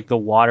touch like the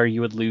water,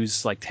 you would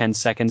lose like 10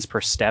 seconds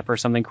per step or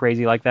something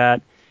crazy like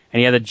that.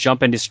 And you had to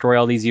jump and destroy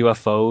all these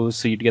UFOs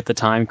so you'd get the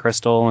time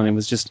crystal, and it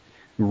was just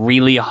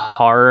really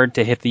hard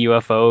to hit the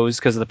UFOs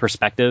because of the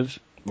perspective.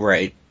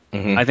 Right.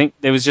 Mm-hmm. I think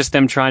it was just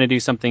them trying to do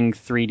something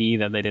 3D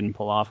that they didn't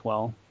pull off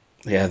well.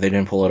 Yeah, they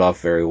didn't pull it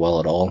off very well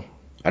at all.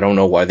 I don't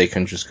know why they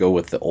couldn't just go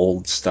with the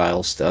old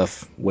style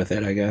stuff with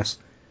it, I guess.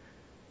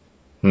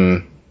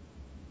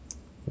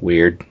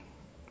 Weird.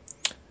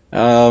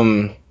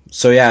 So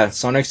yeah,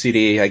 Sonic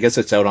CD, I guess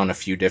it's out on a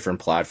few different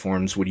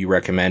platforms. Would you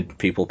recommend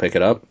people pick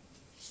it up?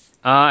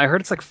 I heard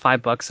it's like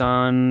 $5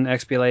 on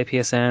XBLA,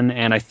 PSN,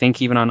 and I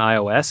think even on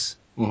iOS.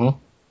 Mm-hmm.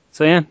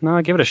 So yeah, no,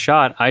 I'll give it a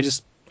shot. I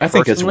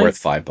think it's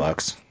worth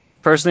 $5.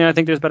 Personally, I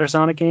think there's better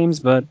Sonic games,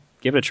 but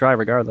give it a try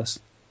regardless.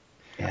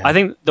 Yeah. I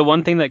think the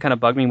one thing that kind of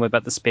bugged me was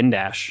about the spin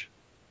dash.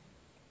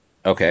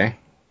 Okay.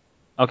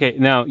 Okay,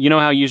 now, you know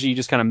how usually you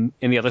just kind of,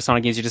 in the other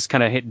Sonic games, you just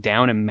kind of hit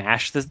down and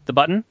mash the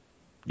button?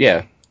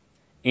 Yeah.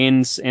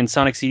 In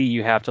Sonic CD,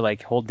 you have to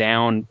like hold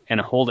down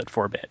and hold it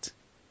for a bit.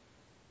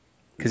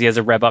 Because he has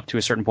to rev up to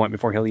a certain point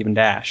before he'll even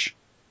dash.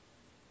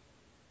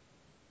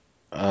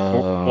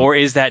 Or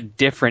is that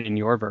different in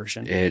your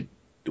version? It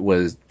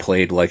was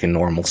played like a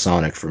normal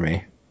Sonic for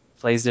me.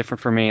 Plays different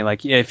for me.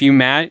 Like, if you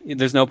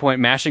there's no point.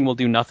 Mashing will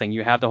do nothing.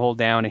 You have to hold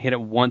down and hit it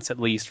once at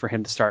least for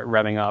him to start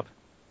revving up.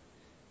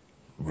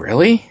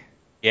 Really?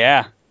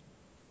 Yeah.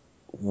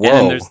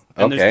 Whoa.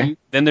 And Okay.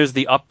 then there's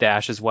the up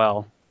dash as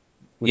well.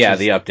 Which Yeah, is,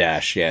 the up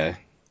dash. Yeah,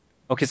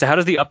 okay, so how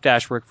does the up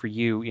dash work for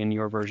you in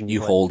your version you you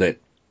played? hold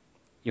it.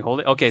 You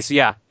hold it? Okay, so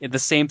yeah, the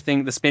same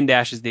thing. The spin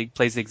dash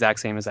plays the exact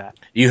same as that.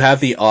 You have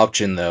the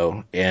option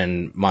though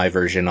in my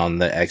version on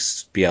the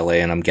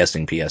XBLA and I'm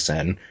guessing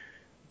PSN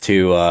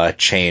to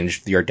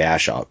change your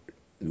dash up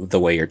the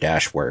way your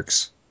dash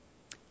works.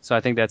 So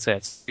I think that's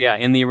it. Yeah,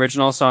 in the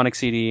original Sonic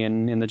CD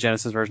and in the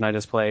Genesis version I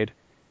just played,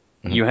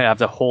 Mhm. you have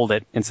to hold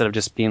it instead of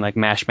just being like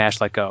mash, mash,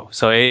 let go.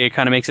 So it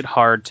kind of makes it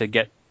hard to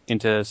get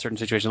into certain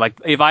situations.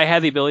 Like if I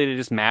had the ability to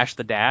just mash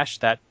the dash,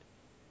 that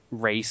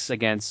race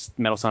against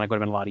Metal Sonic would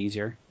have been a lot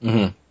easier.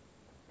 Mhm.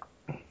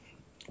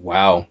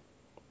 Wow.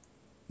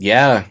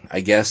 Yeah,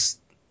 I guess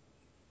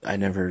I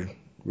never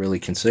really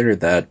considered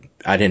that.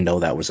 I didn't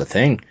know that was a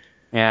thing.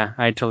 Yeah,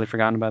 I had totally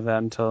forgotten about that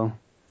until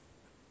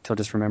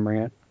just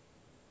remembering it.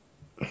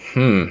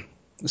 Hmm.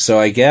 So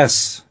I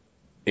guess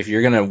if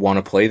you're gonna want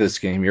to play this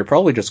game, you're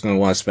probably just gonna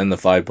want to spend the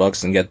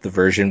 $5 and get the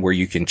version where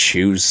you can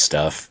choose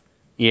stuff.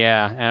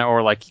 Yeah,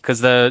 or like because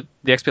the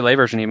XBLA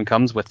version even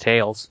comes with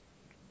Tails.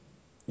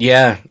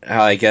 Yeah,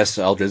 I guess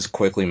I'll just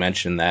quickly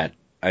mention that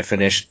I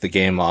finished the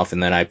game off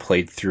and then I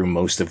played through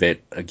most of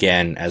it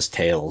again as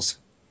Tails.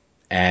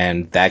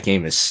 And that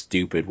game is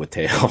stupid with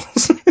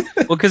Tails.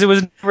 Well, because it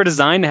was never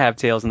designed to have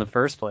Tails in the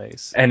first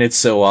place. And it's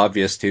so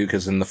obvious too,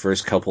 because in the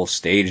first couple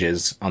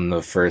stages on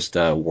the first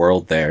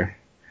world there,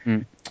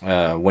 Mm.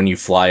 when you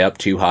fly up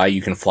too high,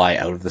 you can fly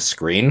out of the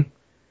screen.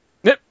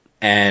 Yep.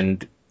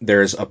 And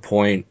there's a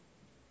point,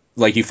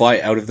 like you fly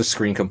out of the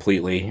screen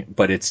completely,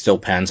 but it still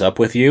pans up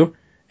with you.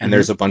 And Mm-hmm.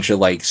 there's a bunch of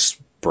like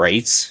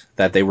sprites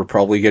that they were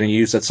probably going to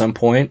use at some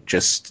point,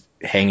 just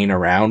hanging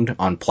around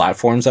on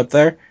platforms up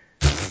there,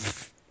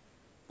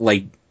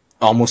 like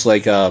almost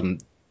like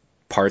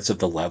parts of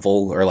the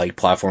level or like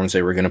platforms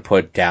they were going to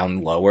put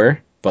down lower,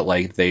 but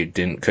like they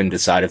couldn't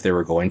decide if they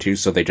were going to,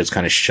 so they just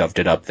kind of shoved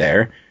it up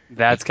there.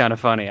 That's kind of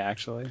funny,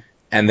 actually.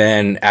 And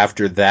then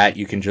after that,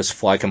 you can just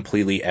fly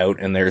completely out,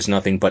 and there's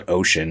nothing but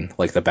ocean,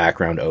 like the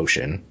background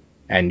ocean,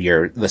 and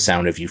the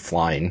sound of you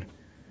flying.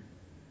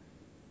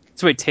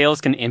 So wait,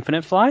 Tails can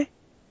infinite fly?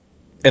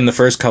 In the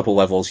first couple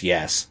levels,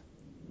 yes,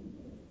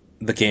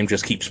 the game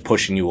just keeps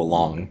pushing you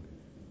along.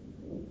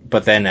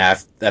 But then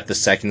at the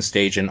second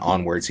stage and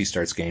onwards, he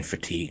starts getting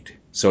fatigued.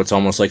 So it's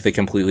almost like they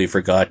completely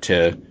forgot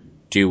to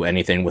do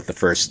anything with the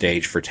first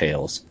stage for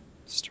Tails.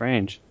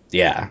 Strange.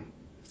 Yeah,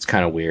 it's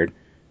kind of weird.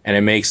 And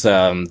it makes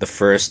the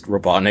first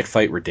Robotnik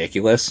fight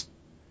ridiculous.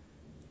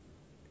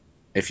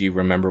 If you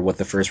remember what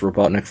the first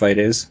Robotnik fight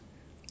is,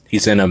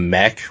 he's in a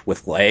mech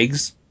with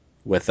legs,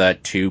 with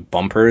two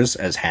bumpers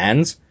as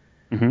hands.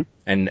 Mm-hmm.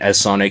 And as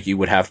Sonic, you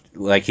would have,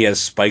 like, he has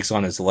spikes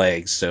on his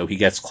legs, so he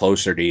gets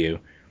closer to you.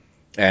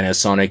 And as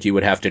Sonic, you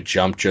would have to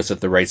jump just at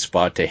the right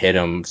spot to hit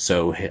him,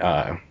 so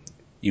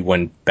you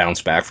wouldn't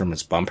bounce back from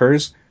his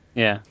bumpers.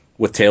 Yeah.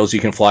 With Tails, you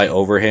can fly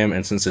over him,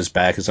 and since his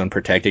back is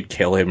unprotected,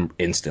 kill him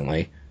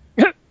instantly.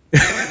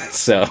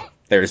 So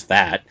there's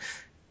that.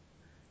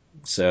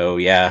 So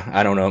yeah,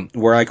 I don't know.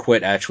 Where I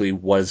quit actually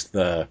was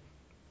the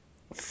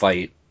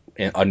fight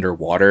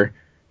underwater,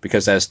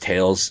 because as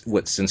Tails,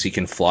 since he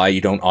can fly,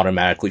 you don't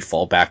automatically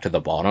fall back to the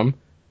bottom.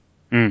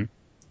 Mm.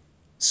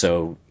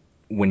 So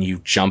when you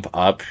jump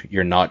up,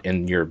 you're not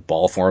in your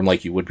ball form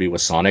like you would be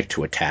with Sonic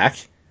to attack.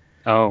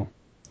 Oh.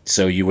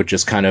 So you would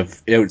just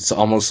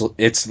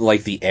it's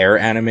like the air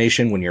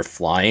animation when you're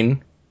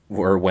flying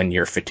or when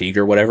you're fatigued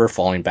or whatever,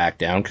 falling back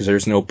down, because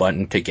there's no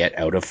button to get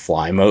out of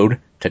fly mode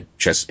to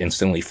just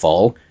instantly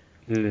fall.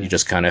 You Ugh.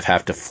 just kind of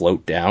have to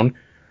float down.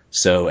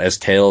 So as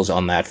Tails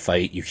on that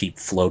fight, you keep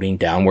floating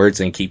downwards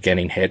and keep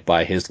getting hit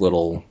by his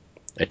little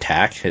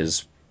attack,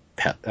 his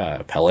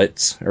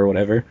pellets or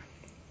whatever.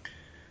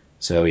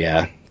 So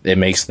yeah, it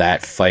makes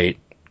that fight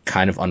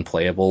kind of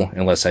unplayable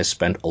unless I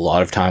spent a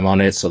lot of time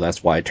on it, so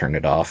that's why I turned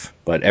it off.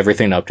 But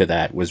everything up to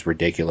that was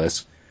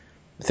ridiculous.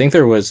 I think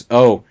there was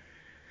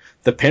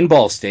the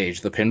pinball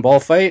stage, the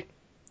pinball fight,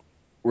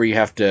 where you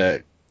have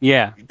to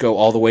Yeah. go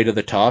all the way to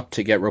the top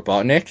to get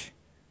Robotnik.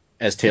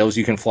 As Tails,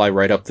 you can fly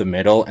right up the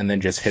middle and then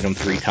just hit him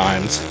 3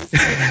 times.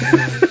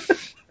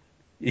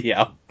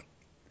 Yeah.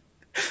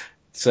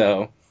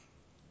 So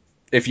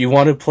if you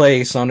want to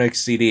play Sonic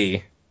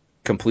CD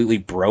completely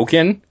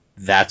broken,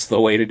 that's the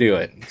way to do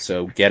it.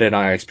 So get it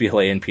on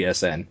XBLA and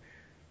PSN.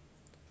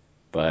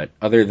 But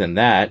other than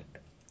that,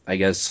 I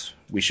guess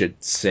we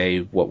should say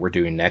what we're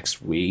doing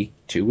next week.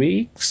 2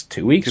 weeks?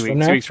 2 weeks from 2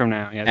 now? weeks from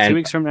now. Yeah, And 2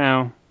 weeks from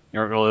now.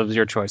 Well, it was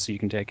your choice, so you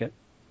can take it.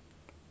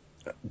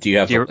 do you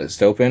have the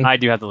list open? I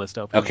do have the list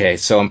open. Okay,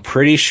 so I'm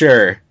pretty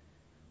sure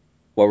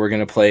what we're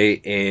going to play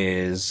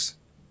is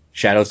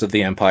Shadows of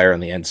the Empire on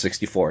the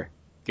N64.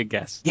 Good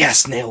guess.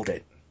 Yes, nailed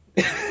it.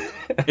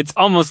 It's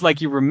almost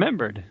like you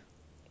remembered.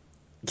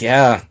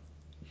 Yeah,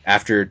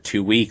 after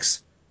 2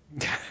 weeks,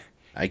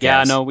 I Yeah,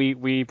 guess. no,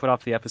 we put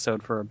off the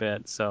episode for a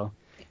bit, so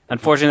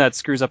unfortunately that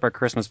screws up our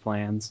Christmas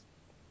plans.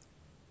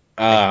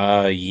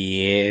 Yeah,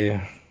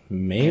 Yeah.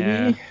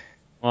 maybe?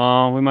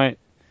 Well, we might.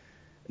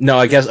 No,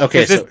 I guess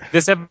okay. This, So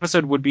this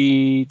episode would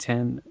be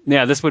 10.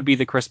 Yeah, this would be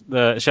the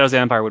Shadows of the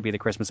Empire would be the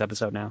Christmas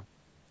episode now.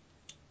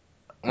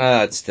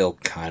 it still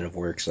kind of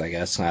works, I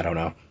guess. I don't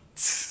know.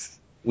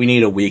 We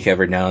need a week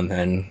every now and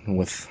then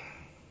with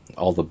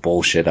all the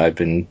bullshit I've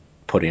been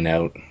putting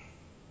out.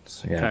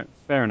 So, yeah.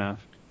 Fair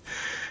enough.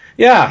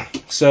 Yeah.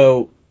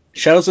 So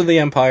Shadows of the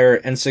Empire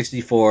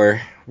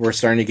N64, we're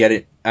starting to get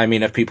it. I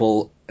mean, if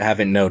people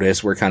haven't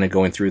noticed, we're kind of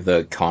going through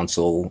the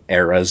console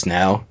eras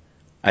now.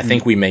 I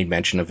think we made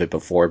mention of it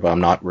before, but I'm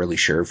not really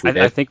sure if we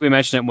did. I think we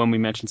mentioned it when we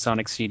mentioned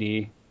Sonic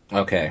CD.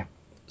 Okay.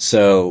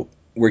 So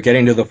we're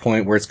getting to the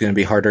point where it's going to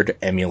be harder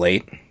to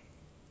emulate.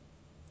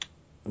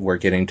 We're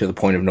getting to the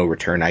point of no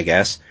return, I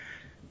guess.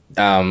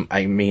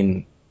 I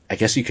mean, I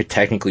guess you could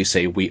technically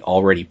say we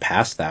already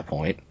passed that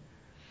point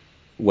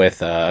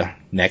with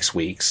next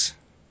week's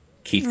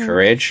Keith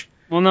Courage.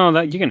 Well, no,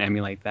 that you can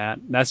emulate that.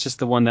 That's just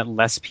the one that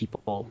less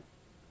people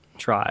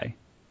try.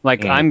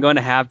 Like, I'm going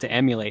to have to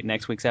emulate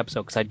next week's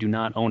episode because I do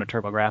not own a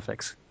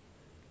TurboGrafx.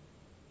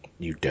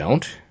 You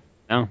don't?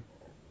 No.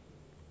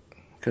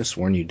 Could have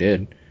sworn you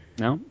did.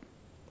 No.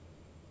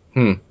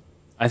 Hmm.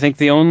 I think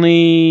the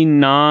only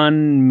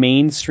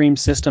non-mainstream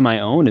system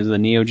I own is the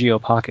Neo Geo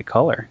Pocket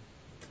Color.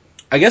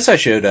 I guess I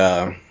should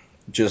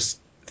just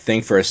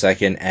think for a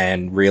second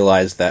and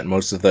realize that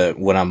most of the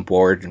when I'm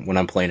bored, when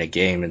I'm playing a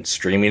game and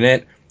streaming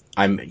it,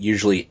 I'm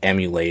usually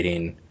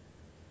emulating.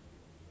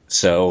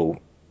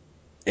 So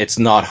it's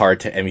not hard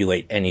to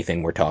emulate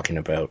anything we're talking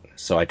about.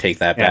 So I take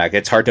that back.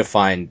 It's hard to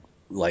find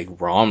like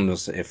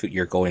ROMs if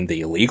you're going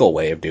the illegal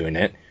way of doing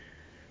it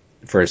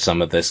for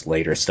some of this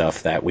later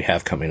stuff that we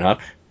have coming up.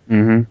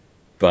 Mm-hmm.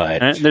 But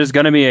there is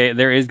going to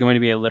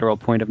be a literal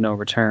point of no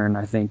return.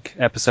 I think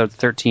episode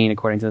 13,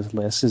 according to this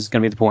list, is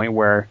going to be the point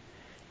where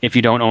if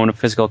you don't own a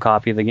physical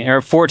copy of the game, or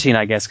 14,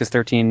 I guess, because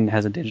 13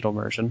 has a digital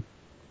version.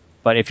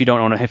 But if you don't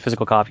own a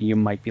physical copy, you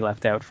might be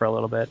left out for a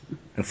little bit.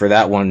 And for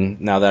that one,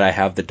 now that I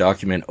have the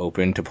document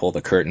open to pull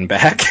the curtain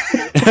back,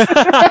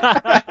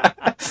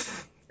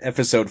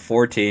 episode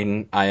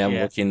 14, I am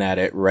looking at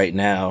it right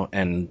now,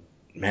 and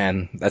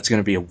man, that's going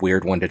to be a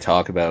weird one to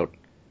talk about.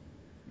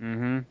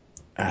 Mm-hmm.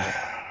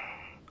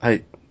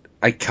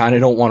 I kind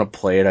of don't want to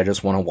play it. I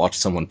just want to watch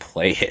someone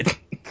play it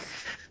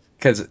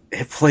because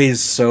it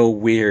plays so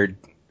weird.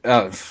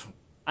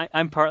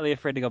 I'm partly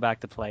afraid to go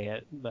back to play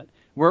it, but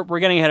we're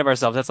getting ahead of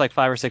ourselves. That's like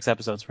 5 or 6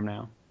 episodes from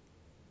now.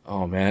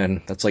 Oh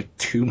man, that's like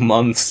 2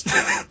 months.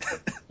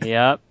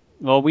 Yep.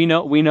 Well, we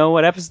know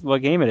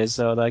what game it is,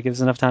 so that gives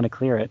us enough time to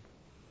clear it.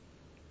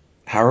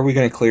 How are we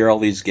going to clear all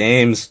these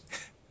games?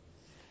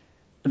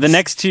 The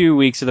next 2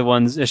 weeks are the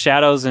ones,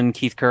 Shadows and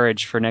Keith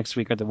Courage for next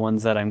week are the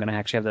ones that I'm going to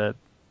actually have to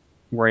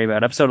worry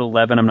about. Episode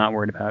 11 I'm not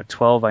worried about.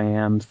 12 I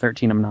am.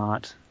 13 I'm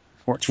not.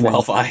 14.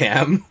 12 I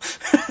am?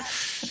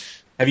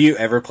 Have you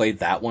ever played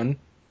that one?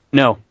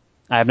 No.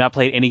 I have not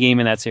played any game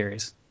in that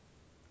series.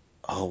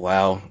 Oh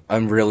wow.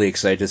 I'm really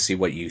excited to see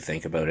what you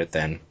think about it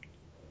then.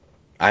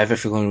 I have a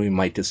feeling we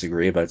might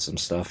disagree about some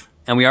stuff.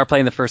 And we are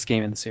playing the first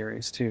game in the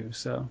series too,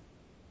 so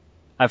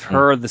I've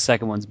heard the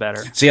second one's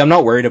better. See, I'm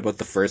not worried about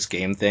the first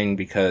game thing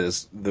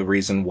because the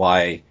reason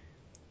why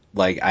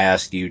like I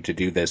asked you to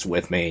do this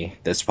with me,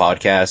 this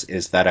podcast,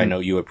 is that I know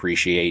you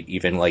appreciate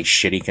even like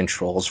shitty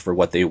controls for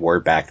what they were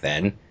back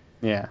then.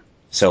 Yeah.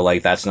 So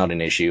like that's not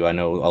an issue. I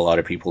know a lot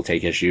of people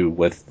take issue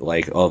with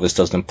like, oh, this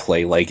doesn't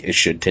play like it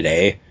should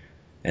today.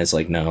 And it's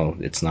like, no,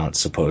 it's not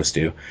supposed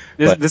to.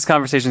 This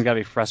conversation's got to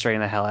be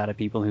frustrating the hell out of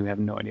people who have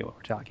no idea what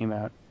we're talking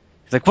about.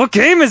 It's like, what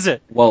game is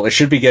it? Well, it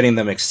should be getting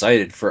them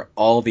excited for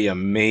all the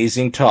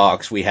amazing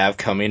talks we have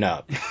coming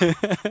up.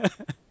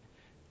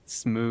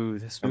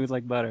 Smooth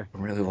like butter.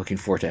 I'm really looking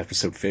forward to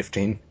episode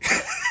 15.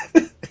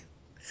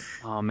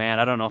 Oh man,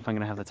 I don't know if I'm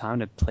gonna have the time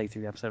to play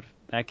through the episode of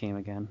that game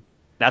again.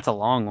 That's a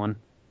long one.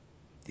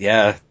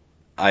 Yeah,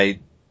 I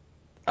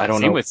don't know.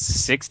 Same with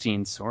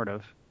 16, sort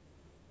of.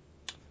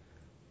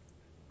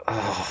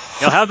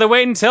 You'll have to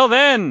wait until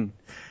then.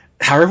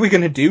 How are we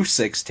gonna do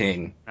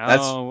 16?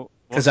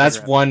 Because that's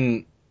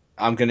one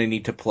I'm gonna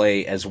need to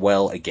play as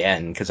well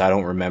again because I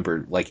don't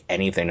remember like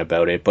anything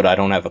about it, but I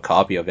don't have a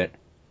copy of it.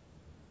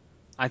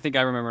 I think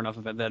I remember enough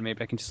of it that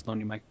maybe I can just loan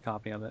you my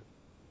copy of it.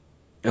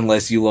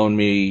 Unless you loan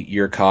me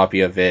your copy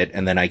of it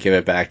and then I give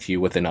it back to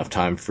you with enough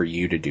time for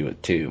you to do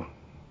it too.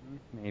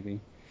 Maybe.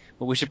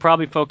 But we should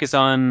probably focus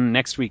on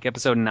next week,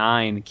 episode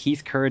 9,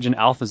 Keith Courage and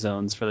Alpha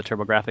Zones for the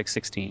TurboGrafx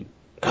 16.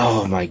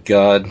 Oh my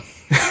god.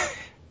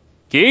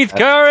 Keith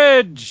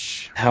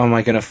Courage! How am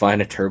I gonna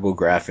find a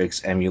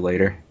TurboGrafx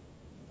emulator?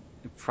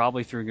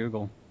 Probably through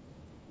Google.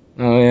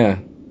 Oh yeah.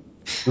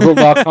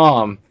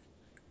 Google.com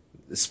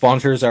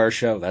sponsors our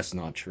show. That's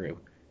not true.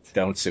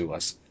 Don't sue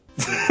us.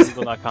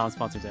 Google.com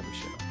sponsors every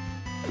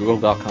show.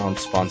 Google.com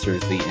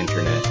sponsors the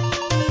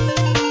internet.